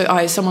 but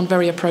someone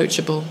very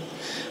approachable.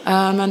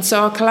 And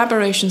so our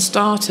collaboration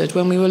started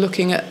when we were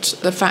looking at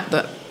the fact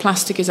that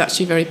plastic is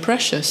actually very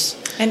precious.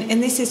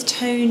 And this is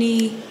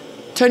Tony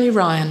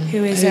Ryan,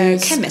 who is a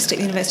chemist at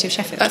the University of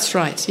Sheffield. That's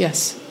right,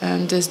 yes,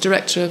 and is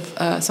director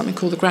of something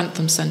called the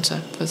Grantham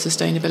Centre for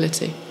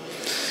Sustainability.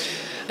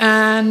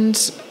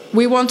 And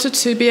we wanted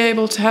to be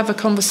able to have a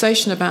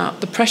conversation about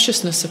the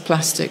preciousness of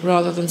plastic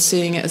rather than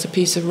seeing it as a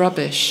piece of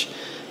rubbish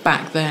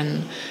back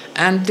then.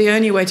 And the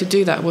only way to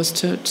do that was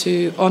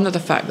to honour the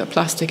fact that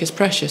plastic is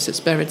precious. It's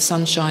buried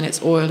sunshine,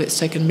 it's oil, it's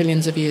taken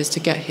millions of years to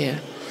get here.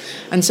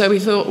 And so we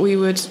thought we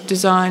would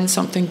design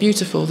something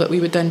beautiful that we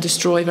would then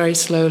destroy very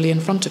slowly in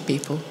front of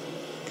people.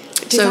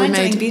 Design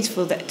something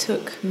beautiful that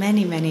took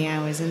many, many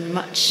hours and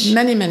much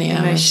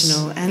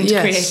emotional and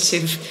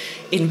creative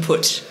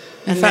input.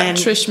 In fact,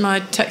 Trish, my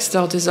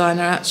textile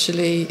designer,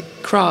 actually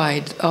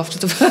cried after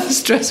the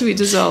first dress we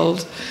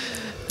dissolved.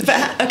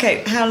 But,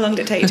 okay, how long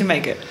did it take you to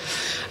make it?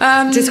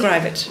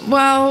 Describe it.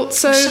 Well,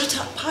 so... Shut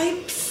up,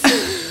 pipes!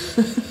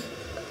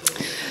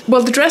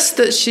 Well, the dress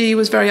that she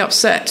was very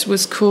upset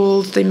was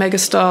called the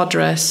Megastar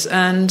dress,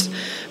 and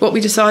what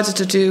we decided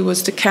to do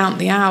was to count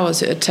the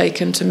hours it had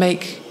taken to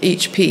make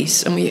each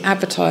piece, and we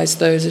advertised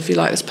those, if you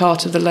like, as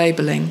part of the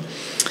labelling,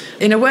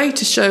 in a way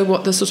to show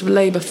what the sort of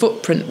labour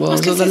footprint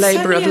was, or the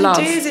labour of love.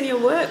 Ideas in your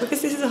work,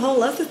 because this is a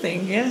whole other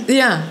thing, yeah.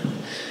 Yeah.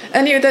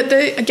 And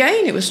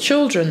again, it was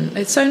children.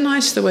 It's so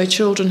nice the way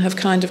children have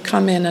kind of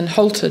come in and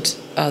halted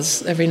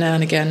us every now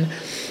and again.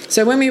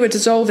 So when we were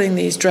dissolving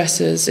these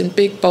dresses in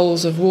big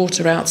bowls of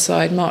water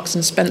outside Marks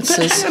and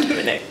Spencer's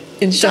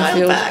in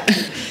Sheffield,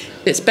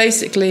 it's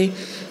basically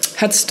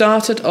had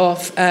started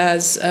off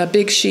as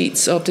big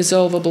sheets of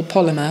dissolvable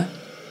polymer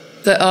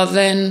that are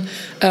then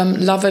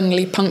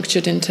lovingly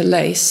punctured into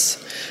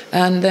lace,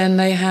 and then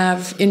they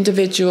have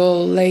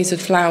individual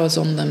lasered flowers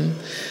on them,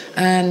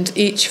 and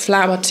each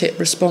flower tip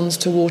responds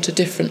to water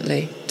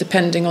differently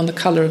depending on the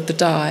colour of the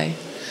dye.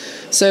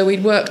 So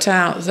we'd worked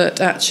out that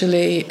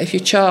actually if you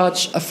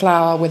charge a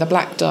flower with a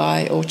black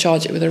dye or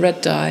charge it with a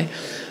red dye,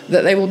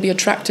 that they will be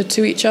attracted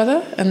to each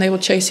other and they will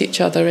chase each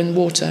other in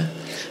water.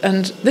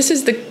 And this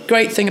is the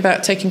great thing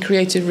about taking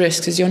creative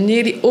risks, is you're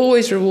nearly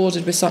always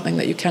rewarded with something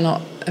that you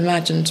cannot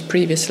imagined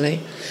previously.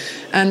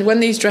 And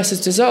when these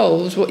dresses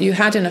dissolved, what you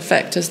had in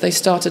effect as they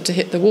started to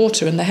hit the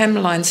water and the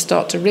hemlines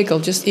start to wriggle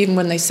just even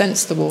when they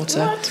sense the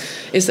water,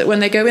 is that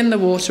when they go in the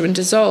water and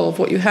dissolve,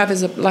 what you have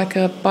is like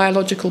a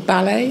biological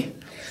ballet,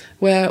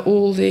 where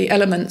all the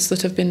elements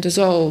that have been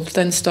dissolved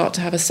then start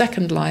to have a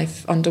second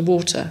life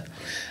underwater.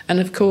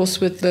 And of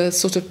course, with the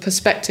sort of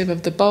perspective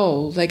of the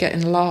bowl, they get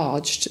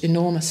enlarged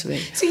enormously.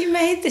 So you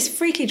made this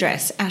freaky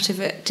dress out of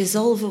a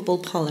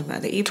dissolvable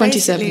polymer that you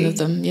 27 of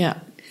them, yeah.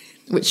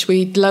 Which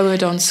we'd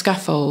lowered on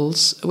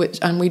scaffolds,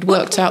 and we'd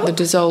worked out the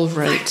dissolve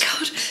rate. Oh,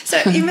 God.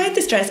 So you made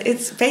this dress,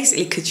 it's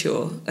basically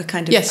couture, a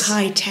kind of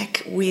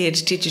high-tech, weird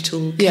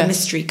digital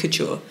chemistry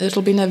couture.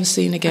 It'll be never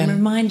seen again. I'm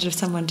reminded of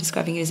someone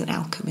describing you as an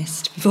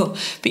alchemist before,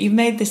 but you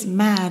made this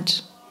mad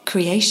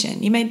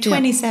creation. You made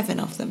 27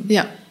 of them.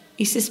 Yeah.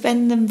 You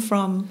suspend them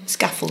from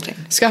scaffolding.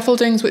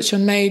 Scaffoldings which are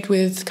made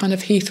with kind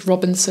of Heath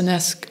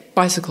Robinson-esque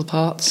bicycle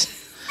parts.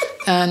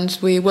 And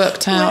we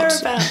worked out...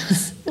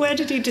 Whereabouts? Where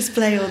did you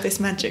display all this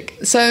magic?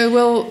 So,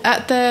 well,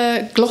 at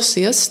their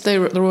glossiest, they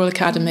were at the Royal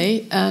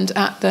Academy, and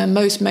at their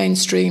most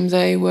mainstream,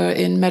 they were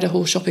in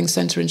Meadowhall Shopping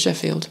Centre in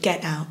Sheffield.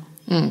 Get out.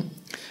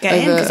 Get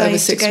in, because I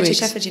used to go to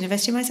Sheffield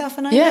University myself,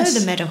 and I know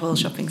the Meadowhall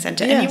Shopping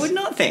Centre, and you would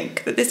not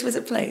think that this was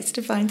a place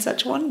to find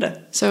such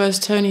wonder. So, as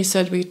Tony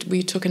said,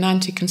 we took an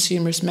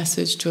anti-consumerist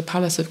message to a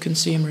palace of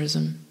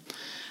consumerism.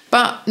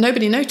 But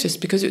nobody noticed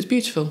because it was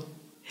beautiful.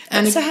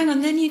 So hang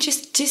on, then you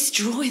just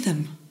destroy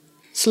them.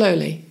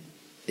 slowly.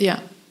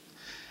 Yeah.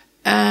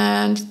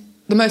 And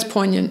the most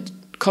poignant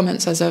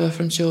comments as ever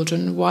from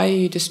children, why are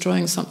you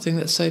destroying something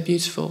that's so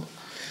beautiful?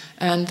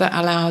 And that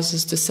allows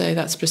us to say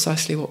that's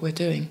precisely what we're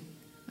doing.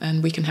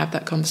 And we can have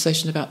that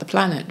conversation about the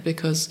planet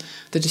because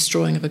the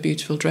destroying of a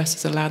beautiful dress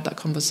has allowed that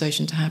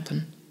conversation to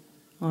happen.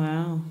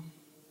 Wow.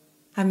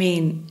 I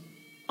mean,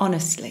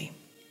 honestly,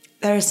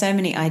 there are so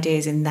many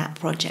ideas in that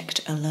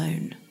project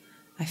alone.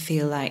 I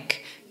feel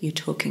like you're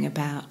talking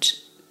about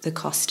the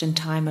cost and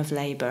time of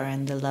labour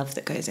and the love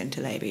that goes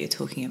into labour. You're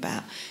talking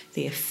about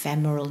the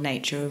ephemeral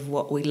nature of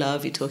what we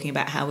love. You're talking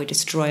about how we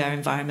destroy our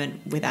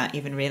environment without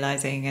even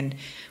realising, and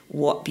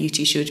what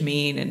beauty should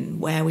mean and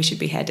where we should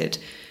be headed.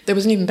 There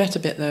was an even better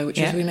bit, though, which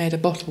is we made a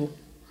bottle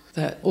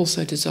that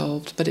also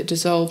dissolved, but it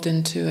dissolved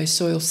into a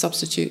soil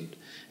substitute,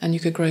 and you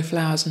could grow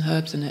flowers and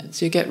herbs in it.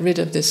 So you get rid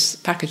of this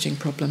packaging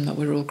problem that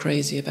we're all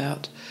crazy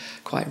about,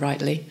 quite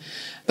rightly,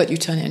 but you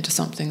turn it into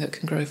something that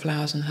can grow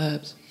flowers and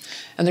herbs.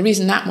 And the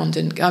reason that one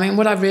didn't... I mean,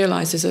 what I've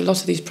realised is a lot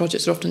of these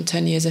projects are often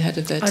 10 years ahead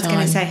of their time. I was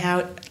going to say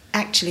how,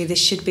 actually,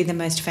 this should be the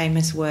most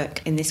famous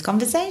work in this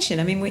conversation.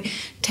 I mean,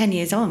 10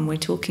 years on, we're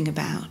talking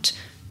about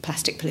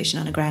plastic pollution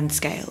on a grand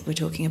scale. We're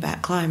talking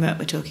about climate.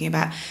 We're talking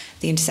about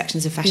the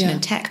intersections of fashion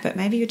and tech, but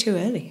maybe you're too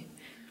early.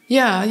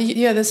 Yeah.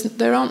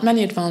 There aren't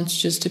many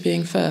advantages to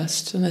being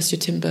first, unless you're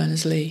Tim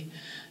Berners-Lee.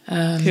 Who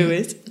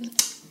is?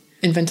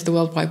 Invented the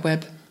World Wide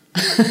Web.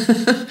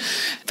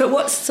 But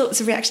what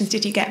sorts of reactions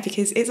did you get?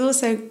 Because it's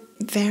also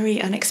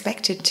very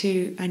unexpected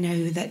to, I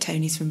know that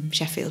Tony's from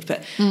Sheffield,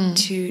 but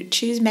to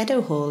choose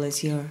Meadowhall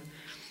as your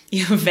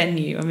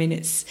venue. I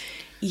mean,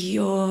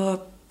 you're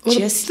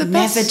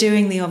never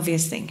doing the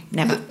obvious thing.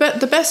 Never.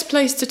 But the best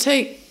place to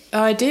take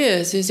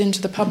ideas is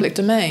into the public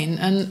domain,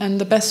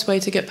 and the best way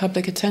to get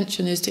public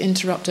attention is to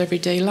interrupt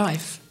everyday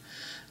life,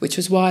 which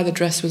was why the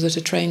dress was at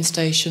a train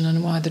station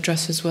and why the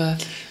dresses were...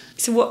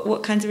 So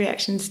what kinds of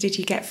reactions did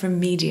you get from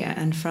media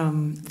and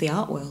from the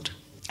art world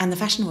and the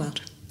fashion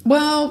world?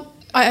 Well,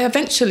 I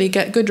eventually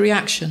get good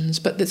reactions,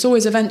 but it's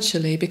always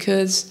eventually,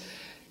 because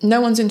no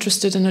one's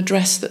interested in a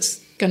dress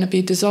that's going to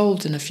be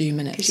dissolved in a few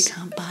minutes. Because you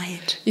can't buy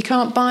it. You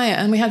can't buy it.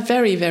 And we had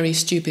very, very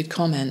stupid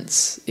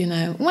comments. You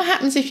know, what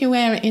happens if you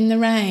wear it in the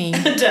rain?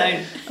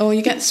 Don't. Or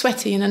you get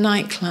sweaty in a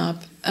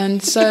nightclub.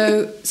 And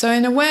so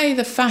in a way,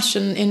 the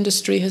fashion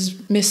industry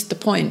has missed the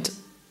point.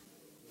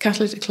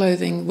 Catalytic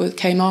clothing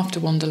came after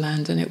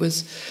Wonderland, and it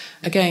was,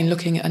 again,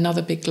 looking at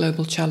another big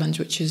global challenge,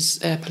 which is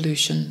air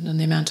pollution and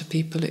the amount of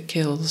people it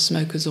kills,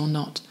 smokers or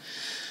not.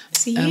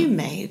 So you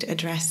made a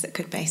dress that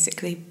could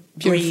basically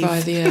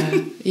purify the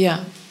air.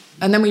 Yeah.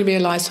 And then we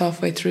realised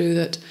halfway through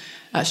that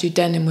actually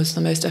denim was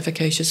the most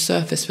efficacious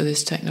surface for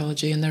this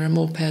technology, and there are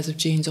more pairs of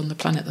jeans on the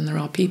planet than there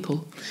are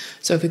people.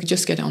 So if we could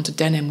just get it onto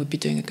denim, we'd be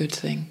doing a good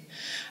thing.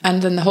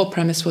 And then the whole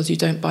premise was you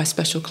don't buy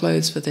special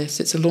clothes for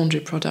this. It's a laundry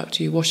product.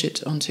 You wash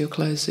it onto your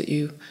clothes that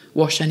you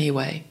wash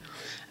anyway.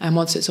 And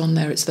once it's on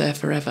there, it's there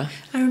forever.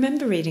 I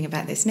remember reading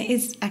about this, and it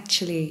is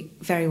actually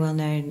very well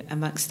known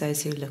amongst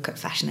those who look at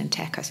fashion and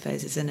tech, I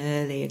suppose, as an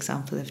early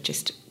example of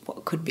just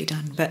what could be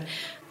done. But,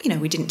 you know,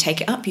 we didn't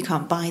take it up. You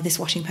can't buy this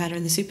washing powder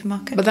in the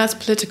supermarket. But that's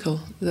political,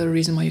 the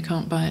reason why you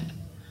can't buy it.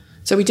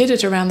 So we did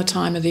it around the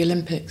time of the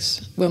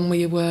Olympics, when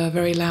we were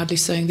very loudly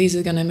saying these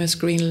are going to be the most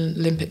green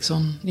Olympics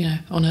on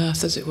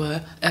Earth, as it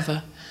were,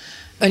 ever.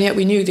 And yet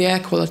we knew the air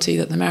quality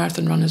that the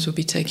marathon runners would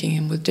be taking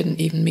in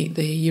didn't even meet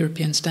the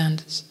European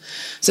standards.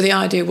 So the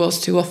idea was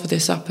to offer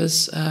this up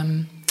as,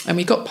 and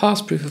we got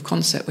past proof of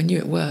concept, we knew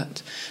it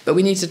worked, but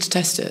we needed to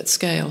test it at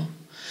scale.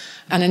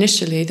 And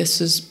initially, this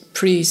was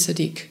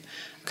pre-Sadiq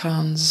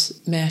Khan's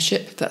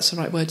mayorship, if that's the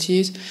right word to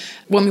use.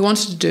 When we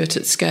wanted to do it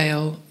at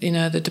scale, you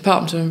know, the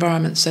Department of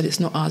Environment said it's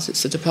not us,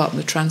 it's the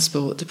Department of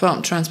Transport. The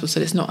Department of Transport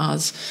said it's not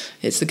us,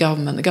 it's the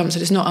government. The government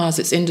said it's not us,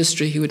 it's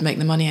industry who would make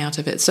the money out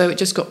of it. So it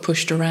just got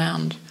pushed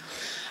around.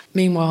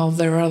 Meanwhile,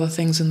 there are other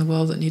things in the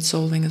world that need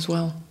solving as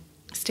well.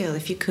 Still,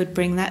 if you could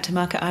bring that to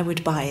market, I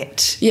would buy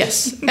it.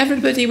 Yes,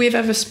 everybody we've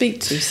ever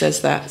speak to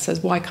says that,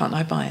 says, why can't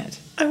I buy it?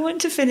 I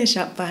want to finish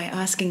up by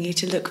asking you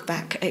to look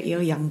back at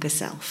your younger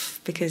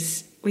self,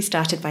 because we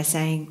started by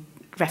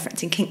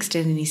referencing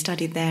Kingston, and you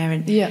studied there,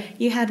 and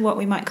you had what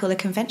we might call a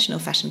conventional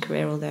fashion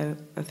career, although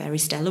a very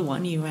stellar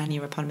one. You ran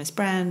your eponymous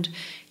brand,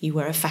 you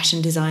were a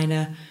fashion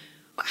designer.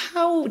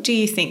 How do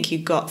you think you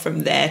got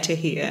from there to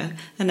here?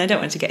 And I don't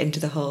want to get into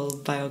the whole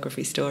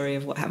biography story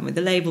of what happened with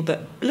the label,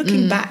 but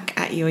looking back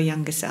at your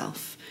younger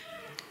self,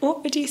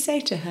 what would you say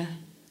to her?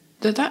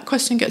 That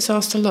question gets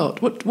asked a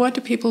lot. Why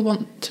do people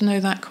want to know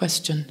that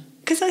question?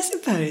 Because I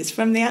suppose,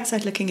 from the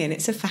outside looking in,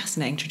 it's a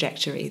fascinating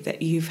trajectory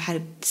that you've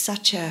had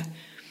such a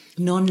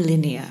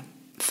non-linear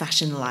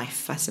fashion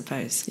life, I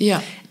suppose.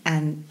 Yeah.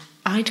 And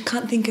I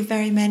can't think of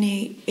very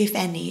many, if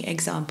any,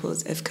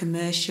 examples of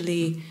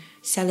commercially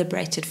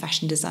celebrated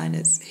fashion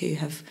designers who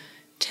have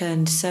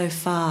turned so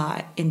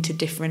far into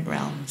different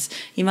realms.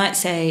 You might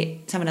say,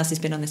 someone else who's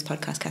been on this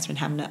podcast, Catherine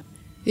Hamner.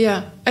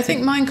 Yeah, I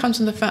think mine comes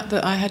from the fact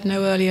that I had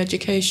no early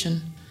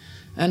education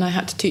and I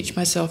had to teach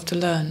myself to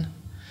learn.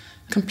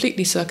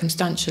 Completely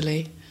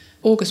circumstantially.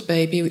 August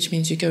baby, which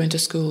means you go into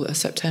school at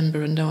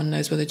September and no one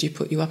knows whether you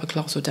put you up a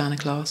class or down a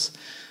class.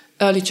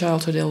 Early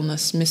childhood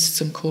illness, missed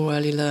some core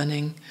early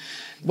learning.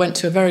 Went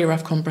to a very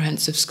rough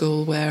comprehensive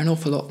school where an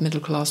awful lot of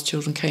middle-class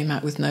children came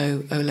out with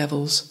no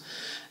O-levels.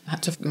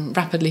 Had to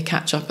rapidly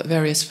catch up at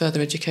various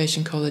further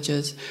education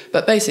colleges,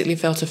 but basically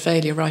felt a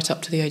failure right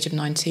up to the age of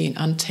 19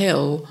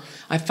 until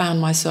I found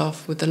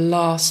myself with the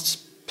last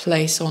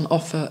place on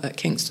offer at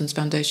Kingston's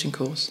foundation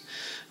course,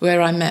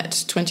 where I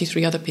met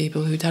 23 other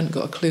people who hadn't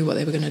got a clue what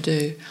they were going to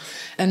do.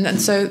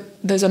 And so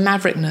there's a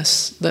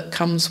maverickness that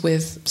comes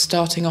with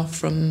starting off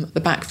from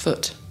the back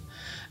foot.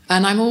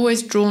 And I'm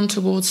always drawn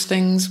towards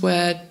things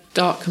where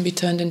dark can be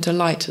turned into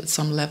light at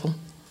some level.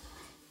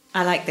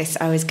 I like this.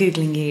 I was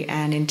Googling you,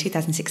 and in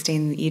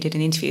 2016 you did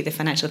an interview with the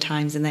Financial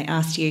Times, and they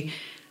asked you,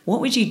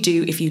 what would you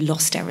do if you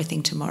lost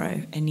everything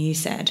tomorrow? And you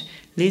said,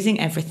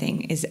 losing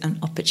everything is an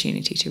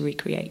opportunity to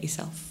recreate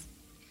yourself.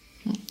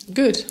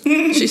 Good.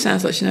 She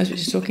sounds like she knows what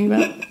she's talking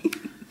about.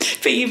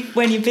 But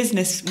when your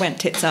business went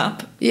tits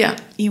up, yeah,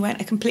 you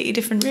went a completely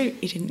different route.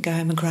 You didn't go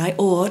home and cry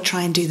or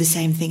try and do the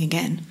same thing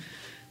again.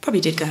 Probably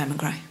did go home and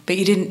cry, but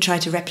you didn't try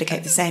to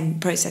replicate the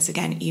same process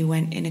again. You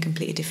went in a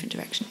completely different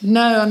direction.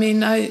 No, I mean,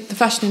 the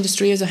fashion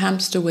industry is a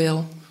hamster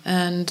wheel,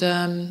 and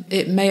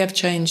it may have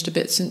changed a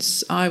bit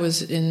since I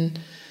was in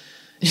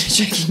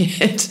shaking your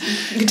head.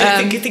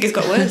 You think it's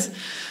got worse?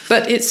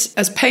 But it's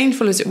as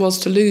painful as it was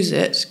to lose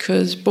it,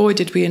 because boy,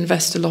 did we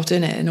invest a lot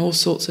in it in all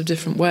sorts of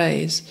different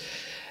ways.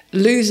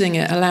 Losing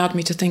it allowed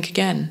me to think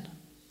again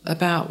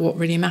about what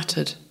really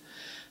mattered.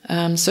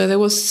 So there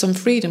was some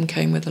freedom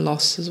came with the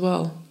loss as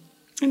well.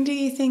 And do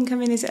you think,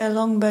 is it a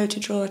long bow to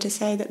draw to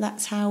say that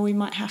that's how we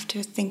might have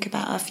to think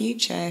about our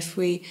future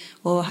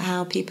or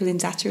how people in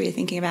Zatari are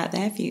thinking about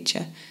their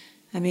future?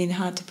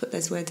 Hard to put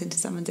those words into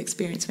someone's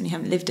experience when you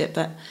haven't lived it,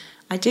 but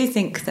I do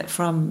think that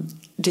from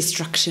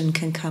destruction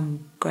can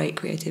come great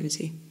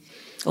creativity,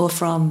 or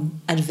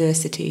from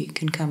adversity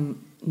can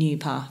come new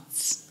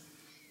paths.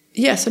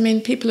 Yes,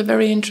 people are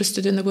very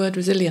interested in the word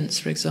resilience,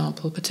 for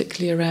example,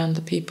 particularly around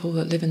the people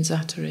that live in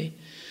Zatari.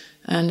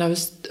 And I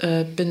was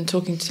been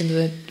talking to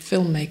the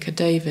filmmaker,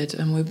 David,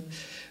 and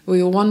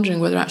we were wondering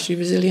whether actually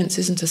resilience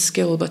isn't a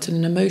skill but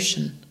an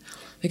emotion.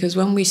 Because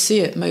when we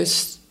see it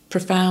most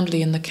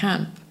profoundly in the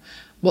camp,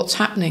 what's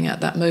happening at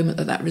that moment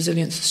that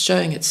resilience is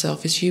showing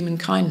itself is human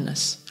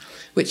kindness,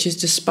 which is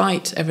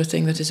despite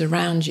everything that is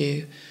around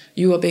you,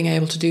 you are being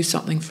able to do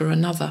something for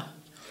another.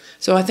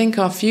 So I think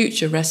our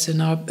future rests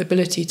in our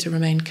ability to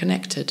remain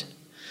connected.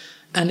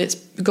 And it's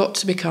got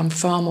to become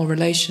far more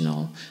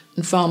relational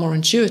and far more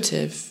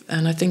intuitive.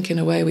 And I think in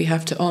a way we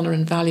have to honour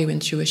and value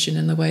intuition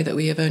in the way that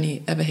we have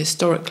only ever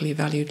historically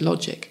valued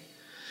logic.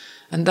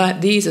 And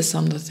these are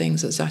some of the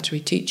things that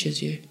Zatari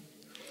teaches you.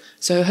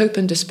 So hope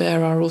and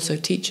despair are also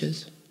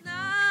teachers.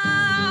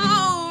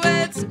 Now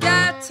it's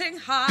getting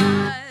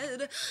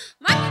hard.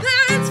 My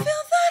parents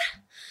feel that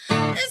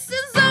this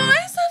is a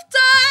waste of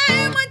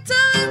time. I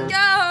tell them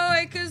go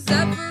away 'cause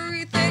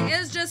everything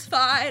is just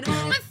fine.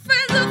 My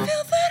friends will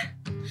feel that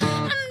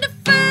I'm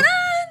different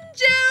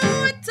and you.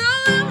 I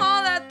tell them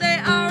all that they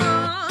are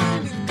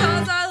wrong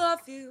because I love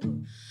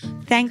you.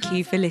 Thank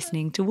you for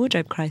listening to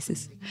Wardrobe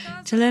Crisis.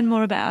 To learn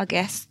more about our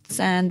guests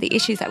and the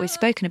issues that we've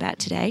spoken about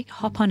today,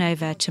 hop on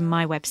over to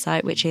my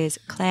website, which is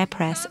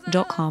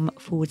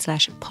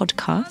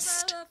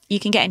clairepress.com/podcast. You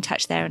can get in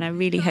touch there, and I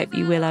really hope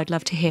you will. I'd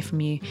love to hear from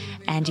you.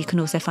 And you can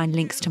also find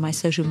links to my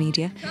social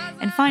media.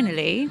 And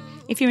finally,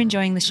 if you're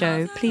enjoying the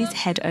show, please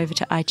head over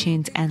to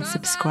iTunes and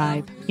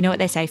subscribe. You know what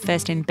they say,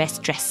 first in,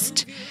 best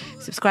dressed.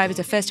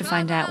 Subscribers are first to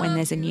find out when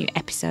there's a new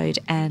episode,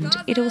 and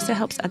it also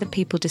helps other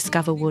people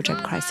discover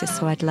Wardrobe Crisis,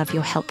 so I'd love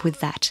your help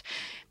with that.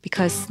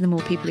 Because the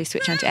more people who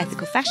switch on to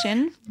ethical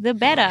fashion, the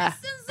better.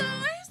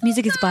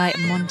 Music is by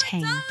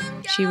Montaigne.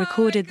 She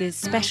recorded this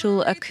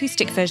special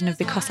acoustic version of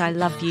Because I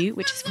Love You,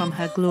 which is from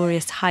her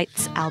Glorious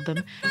Heights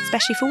album,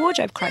 especially for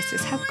Wardrobe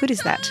Crisis. How good is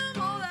that?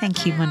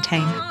 Thank you,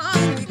 Montaigne.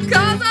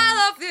 Because I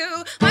love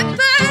you. My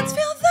parents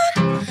feel that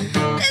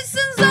this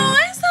is a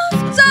waste of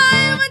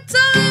time. I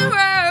tell them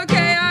we're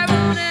okay. I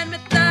won't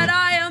admit that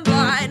I am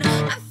blind.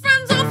 My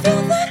friends all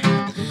feel that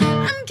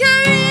I'm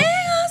carrying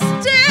a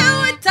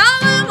still. I tell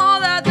them all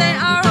that they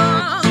are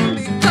wrong.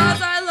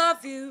 Because I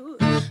love you.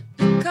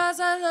 Because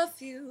I love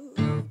you.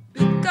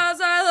 Because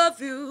I love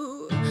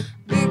you.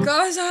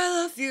 Because I